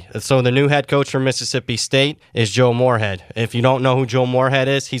 Absolutely. So the new head coach for Mississippi State is Joe Moorhead. If you don't know who Joe Moorhead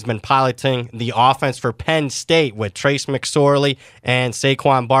is, he's been piloting the offense for Penn State with Trace McSorley and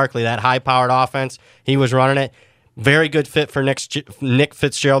Saquon Barkley, that high-powered offense. He was running it. Very good fit for Nick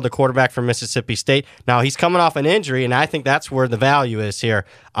Fitzgerald, the quarterback for Mississippi State. Now, he's coming off an injury, and I think that's where the value is here.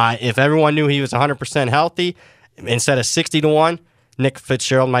 If everyone knew he was 100% healthy, instead of 60-1, Nick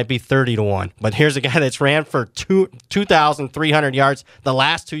Fitzgerald might be 30-1. But here's a guy that's ran for 2,300 yards the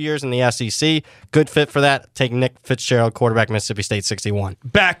last 2 years in the SEC. Good fit for that. Take Nick Fitzgerald, quarterback, Mississippi State, 61.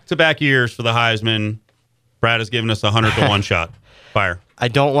 Back-to-back years for the Heisman. Brad has given us a 100-1 shot. Fire. I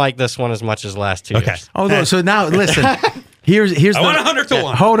don't like this one as much as last 2 years. Oh, no, so now, listen. Here's I want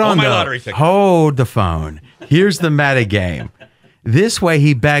 100-1. Hold on, my though. lottery ticket. Hold the phone. Here's the meta game. This way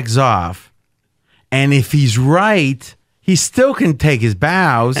he begs off, and if he's right, he still can take his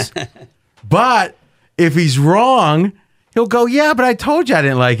bows. But if he's wrong, he'll go, yeah, but I told you I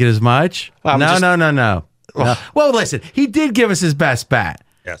didn't like it as much. Well, No. Well, listen, he did give us his best bet.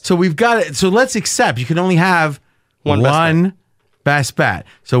 Yes. So we've got it. So let's accept you can only have one best bet.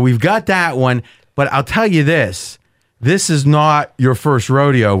 So we've got that one. But I'll tell you this. This is not your first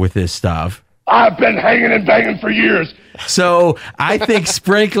rodeo with this stuff. I've been hanging and banging for years. So I think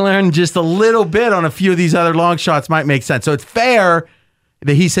sprinkling just a little bit on a few of these other long shots might make sense. So it's fair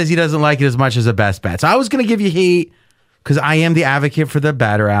that he says he doesn't like it as much as a best bet. So I was going to give you heat because I am the advocate for the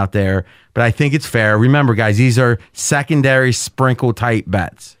better out there, but I think it's fair. Remember, guys, these are secondary sprinkle type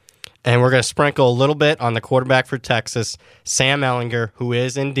bets. And we're going to sprinkle a little bit on the quarterback for Texas, Sam Ehlinger, who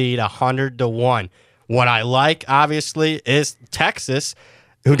is indeed 100-1. What I like, obviously, is Texas,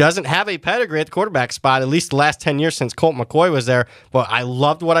 who doesn't have a pedigree at the quarterback spot, at least the last 10 years since Colt McCoy was there. But I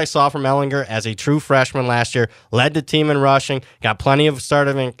loved what I saw from Ehlinger as a true freshman last year. Led the team in rushing, got plenty of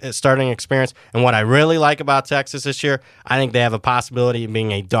starting experience. And what I really like about Texas this year, I think they have a possibility of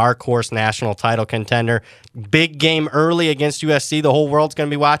being a dark horse national title contender. Big game early against USC. The whole world's going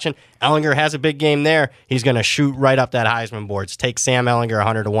to be watching. Ehlinger has a big game there. He's going to shoot right up that Heisman boards. Take Sam Ehlinger,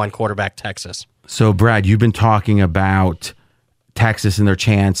 100-1 quarterback, Texas. So, Brad, you've been talking about Texas and their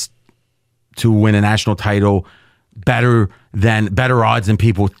chance to win a national title better odds than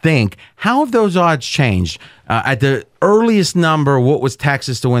people think. How have those odds changed? At the earliest number, what was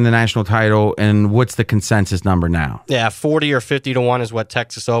Texas to win the national title, and what's the consensus number now? Yeah, 40 or 50-1 is what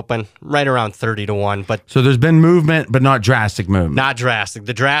Texas opened, right around 30-1. But so there's been movement, but not drastic movement. Not drastic.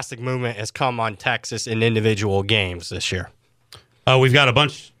 The drastic movement has come on Texas in individual games this year. We've got a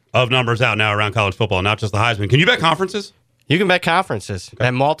bunch of numbers out now around college football, not just the Heisman. Can you bet conferences? You can bet conferences. Okay. I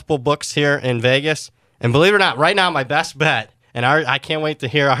have multiple books here in Vegas. And believe it or not, right now, my best bet, and I can't wait to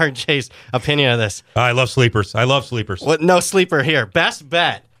hear RJ's opinion of this. I love sleepers. Well, no sleeper here. Best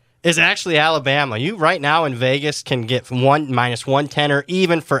bet is actually Alabama. You right now in Vegas can get -110 or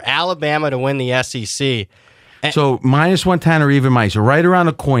even for Alabama to win the SEC. So -110 or even money. So right around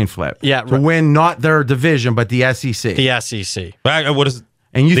a coin flip. Yeah. To win not their division, but the SEC. The SEC. What is?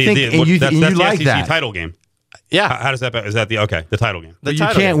 And you think you that's like the SEC that title game. Yeah. How does that? Is that the title game? You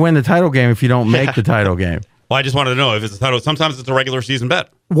can't win the title game if you don't make the title game. Well, I just wanted to know if it's a title. Sometimes it's a regular season bet.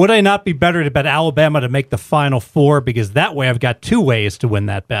 Would I not be better to bet Alabama to make the Final Four because that way I've got two ways to win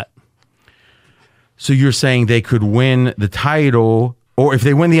that bet? So you're saying they could win the title, or if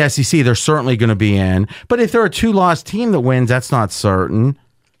they win the SEC, they're certainly going to be in. But if they're a two-loss team that wins, that's not certain.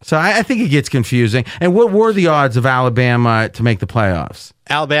 So I think it gets confusing. And what were the odds of Alabama to make the playoffs?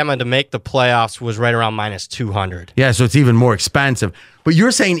 Alabama to make the playoffs was right around -200. Yeah, so it's even more expensive. But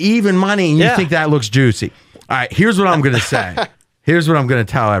you're saying even money, and you think that looks juicy. All right, here's what I'm going to say. Here's what I'm going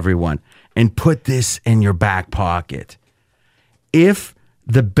to tell everyone. And put this in your back pocket. If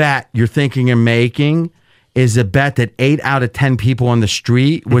the bet you're thinking of making is a bet that 8 out of 10 people on the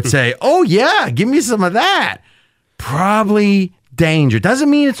street would say, oh, yeah, give me some of that. Probably danger. Doesn't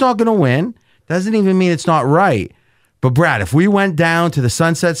mean it's not going to win. Doesn't even mean it's not right. But, Brad, if we went down to the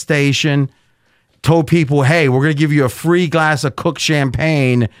Sunset Station, told people, hey, we're going to give you a free glass of cooked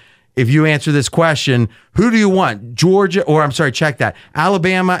champagne if you answer this question, who do you want? Georgia, or I'm sorry, check that.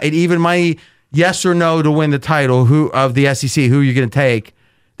 Alabama at even money, yes or no to win the title of the SEC, who are you going to take?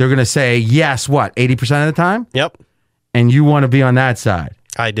 They're going to say yes, what, 80% of the time? Yep. And you want to be on that side.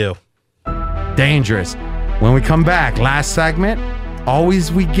 I do. Dangerous. When we come back, last segment,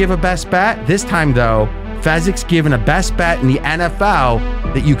 always we give a best bet. This time, though, Fezzik's giving a best bet in the NFL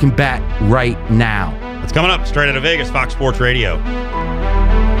that you can bet right now. It's coming up straight out of Vegas, Fox Sports Radio.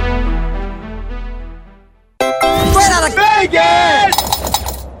 Straight out of Vegas!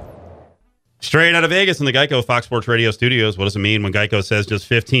 Straight out of Vegas in the Geico Fox Sports Radio studios. What does it mean when Geico says just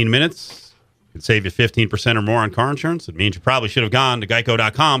 15 minutes can save you 15% or more on car insurance? It means you probably should have gone to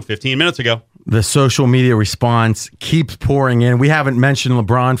geico.com 15 minutes ago. The social media response keeps pouring in. We haven't mentioned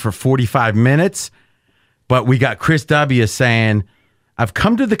LeBron for 45 minutes, but we got Chris W. saying, I've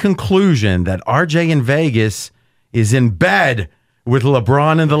come to the conclusion that RJ in Vegas is in bed with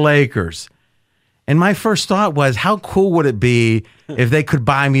LeBron and the Lakers. And my first thought was, how cool would it be if they could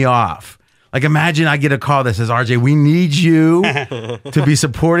buy me off? Like, imagine I get a call that says, RJ, we need you to be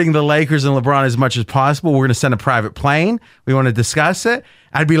supporting the Lakers and LeBron as much as possible. We're going to send a private plane. We want to discuss it.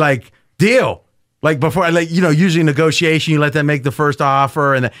 I'd be like, deal. Like, before, usually negotiation, you let them make the first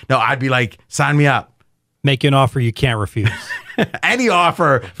offer. And no, I'd be like, sign me up. Make an offer you can't refuse. Any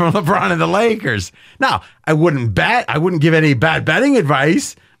offer from LeBron and the Lakers. Now, I wouldn't bet. I wouldn't give any bad betting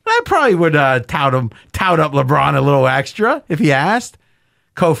advice. But I probably would tout up LeBron a little extra if he asked.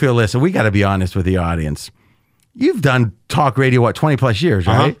 Cofield, listen, we got to be honest with the audience. You've done talk radio, 20 plus years,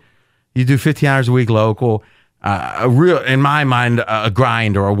 right? You do 15 hours a week local. A real, in my mind, a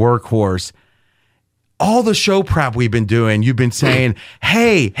grind or a workhorse. All the show prep we've been doing, you've been saying,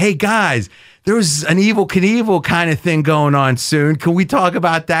 hey guys, there's an Evel Knievel kind of thing going on soon. Can we talk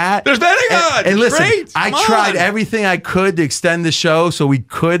about that? There's betting odds. And listen, great. I tried everything I could to extend the show, so we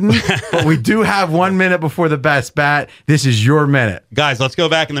couldn't. But we do have 1 minute before the best bet. This is your minute. Guys, let's go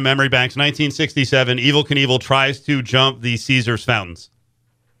back in the memory banks. 1967, Evel Knievel tries to jump the Caesars fountains.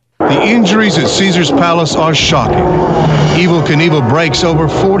 The injuries at Caesars Palace are shocking. Evel Knievel breaks over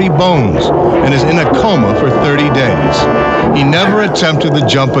 40 bones and is in a coma for 30 days. He never attempted the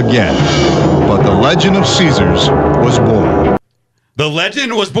jump again, but the legend of Caesars was born. The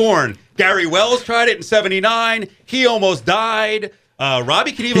legend was born. Gary Wells tried it in 79. He almost died.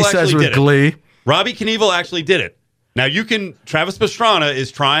 Robbie Knievel actually did it. Glee. Robbie Knievel actually did it. Now, Travis Pastrana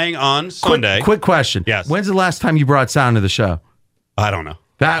is trying on Sunday. Quick question. Yes. When's the last time you brought sound to the show? I don't know.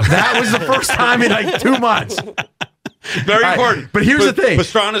 That was the first time in like 2 months. Very important. But here's the thing.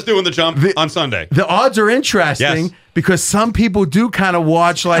 Pastrana's doing the jump on Sunday. The odds are interesting because some people do kind of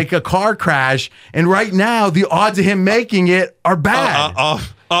watch like a car crash. And right now, the odds of him making it are bad.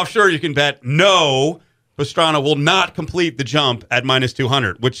 Offshore, you can bet no, Pastrana will not complete the jump at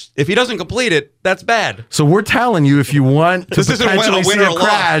 -200, which if he doesn't complete it, that's bad. So we're telling you, if you want to this potentially isn't see a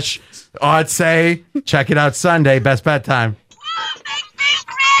crash, odds say, check it out Sunday, best bet time.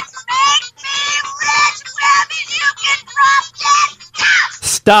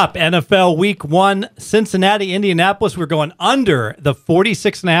 Stop. NFL Week 1, Cincinnati, Indianapolis. We're going under the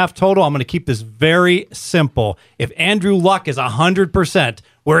 46.5 total. I'm going to keep this very simple. If Andrew Luck is 100%,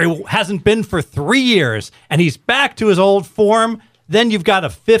 where he hasn't been for 3 years, and he's back to his old form, then you've got a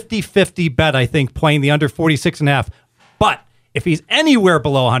 50-50 bet, I think, playing the under 46.5. But if he's anywhere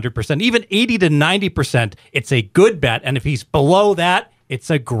below 100%, even 80 to 90%, it's a good bet. And if he's below that, it's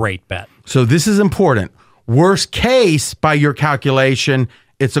a great bet. So this is important. Worst case, by your calculation,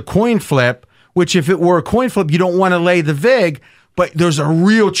 it's a coin flip, which if it were a coin flip, you don't want to lay the vig, but there's a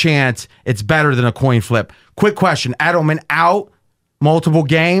real chance it's better than a coin flip. Quick question. Edelman out multiple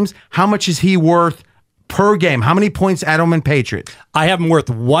games. How much is he worth per game? How many points Edelman Patriots? I have him worth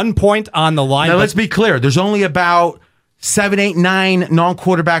 1 point on the line. Now, let's be clear. There's only about 7, 8, 9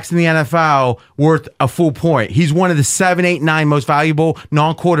 non-quarterbacks in the NFL worth a full point. He's one of the 7, 8, 9 most valuable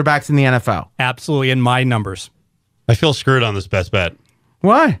non-quarterbacks in the NFL. Absolutely, in my numbers. I feel screwed on this best bet.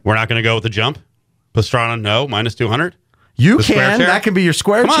 Why? We're not going to go with the jump. Pastrana, no, -200. You can. That can be your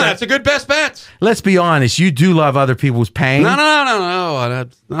square Come on, check. that's a good best bet. Let's be honest. You do love other people's pain.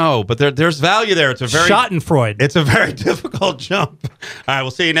 No. But there's value there. It's a very Schadenfreude. It's a very difficult jump. All right,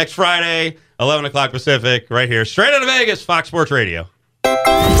 we'll see you next Friday, 11 o'clock Pacific, right here, straight out of Vegas, Fox Sports Radio.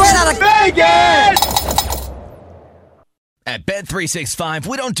 Straight out of Vegas! At Bet365,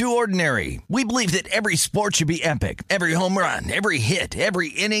 we don't do ordinary. We believe that every sport should be epic. Every home run, every hit, every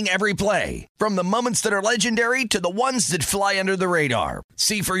inning, every play. From the moments that are legendary to the ones that fly under the radar.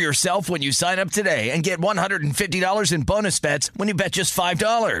 See for yourself when you sign up today and get $150 in bonus bets when you bet just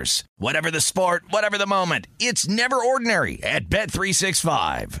 $5. Whatever the sport, whatever the moment, it's never ordinary at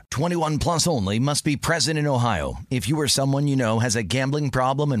Bet365. 21 plus only. Must be present in Ohio. If you or someone you know has a gambling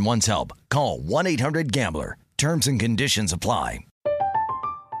problem and wants help, call 1-800-GAMBLER. Terms and conditions apply.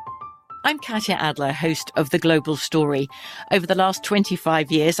 I'm Katya Adler, host of The Global Story. Over the last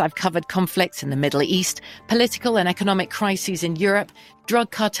 25 years, I've covered conflicts in the Middle East, political and economic crises in Europe,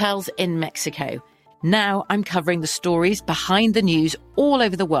 drug cartels in Mexico. Now I'm covering the stories behind the news all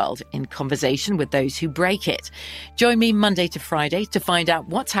over the world in conversation with those who break it. Join me Monday to Friday to find out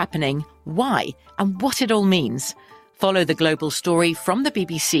what's happening, why, and what it all means. Follow The Global Story from the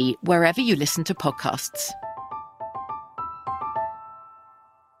BBC wherever you listen to podcasts.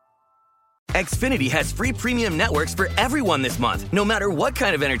 Xfinity has free premium networks for everyone this month, no matter what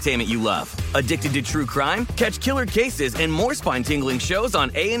kind of entertainment you love. Addicted to true crime? Catch killer cases and more spine-tingling shows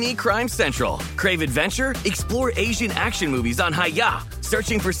on A&E Crime Central. Crave adventure? Explore Asian action movies on Hi-Ya.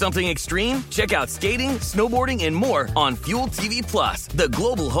 Searching for something extreme? Check out skating, snowboarding, and more on Fuel TV Plus, the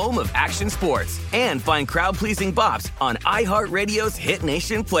global home of action sports. And find crowd-pleasing bops on iHeartRadio's Hit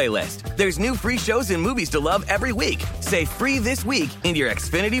Nation playlist. There's new free shows and movies to love every week. Say free this week in your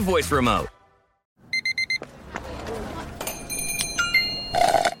Xfinity voice remote.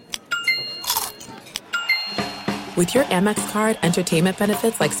 With your Amex card, entertainment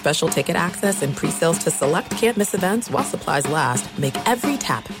benefits like special ticket access and pre-sales to select can't-miss events while supplies last make every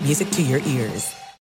tap music to your ears.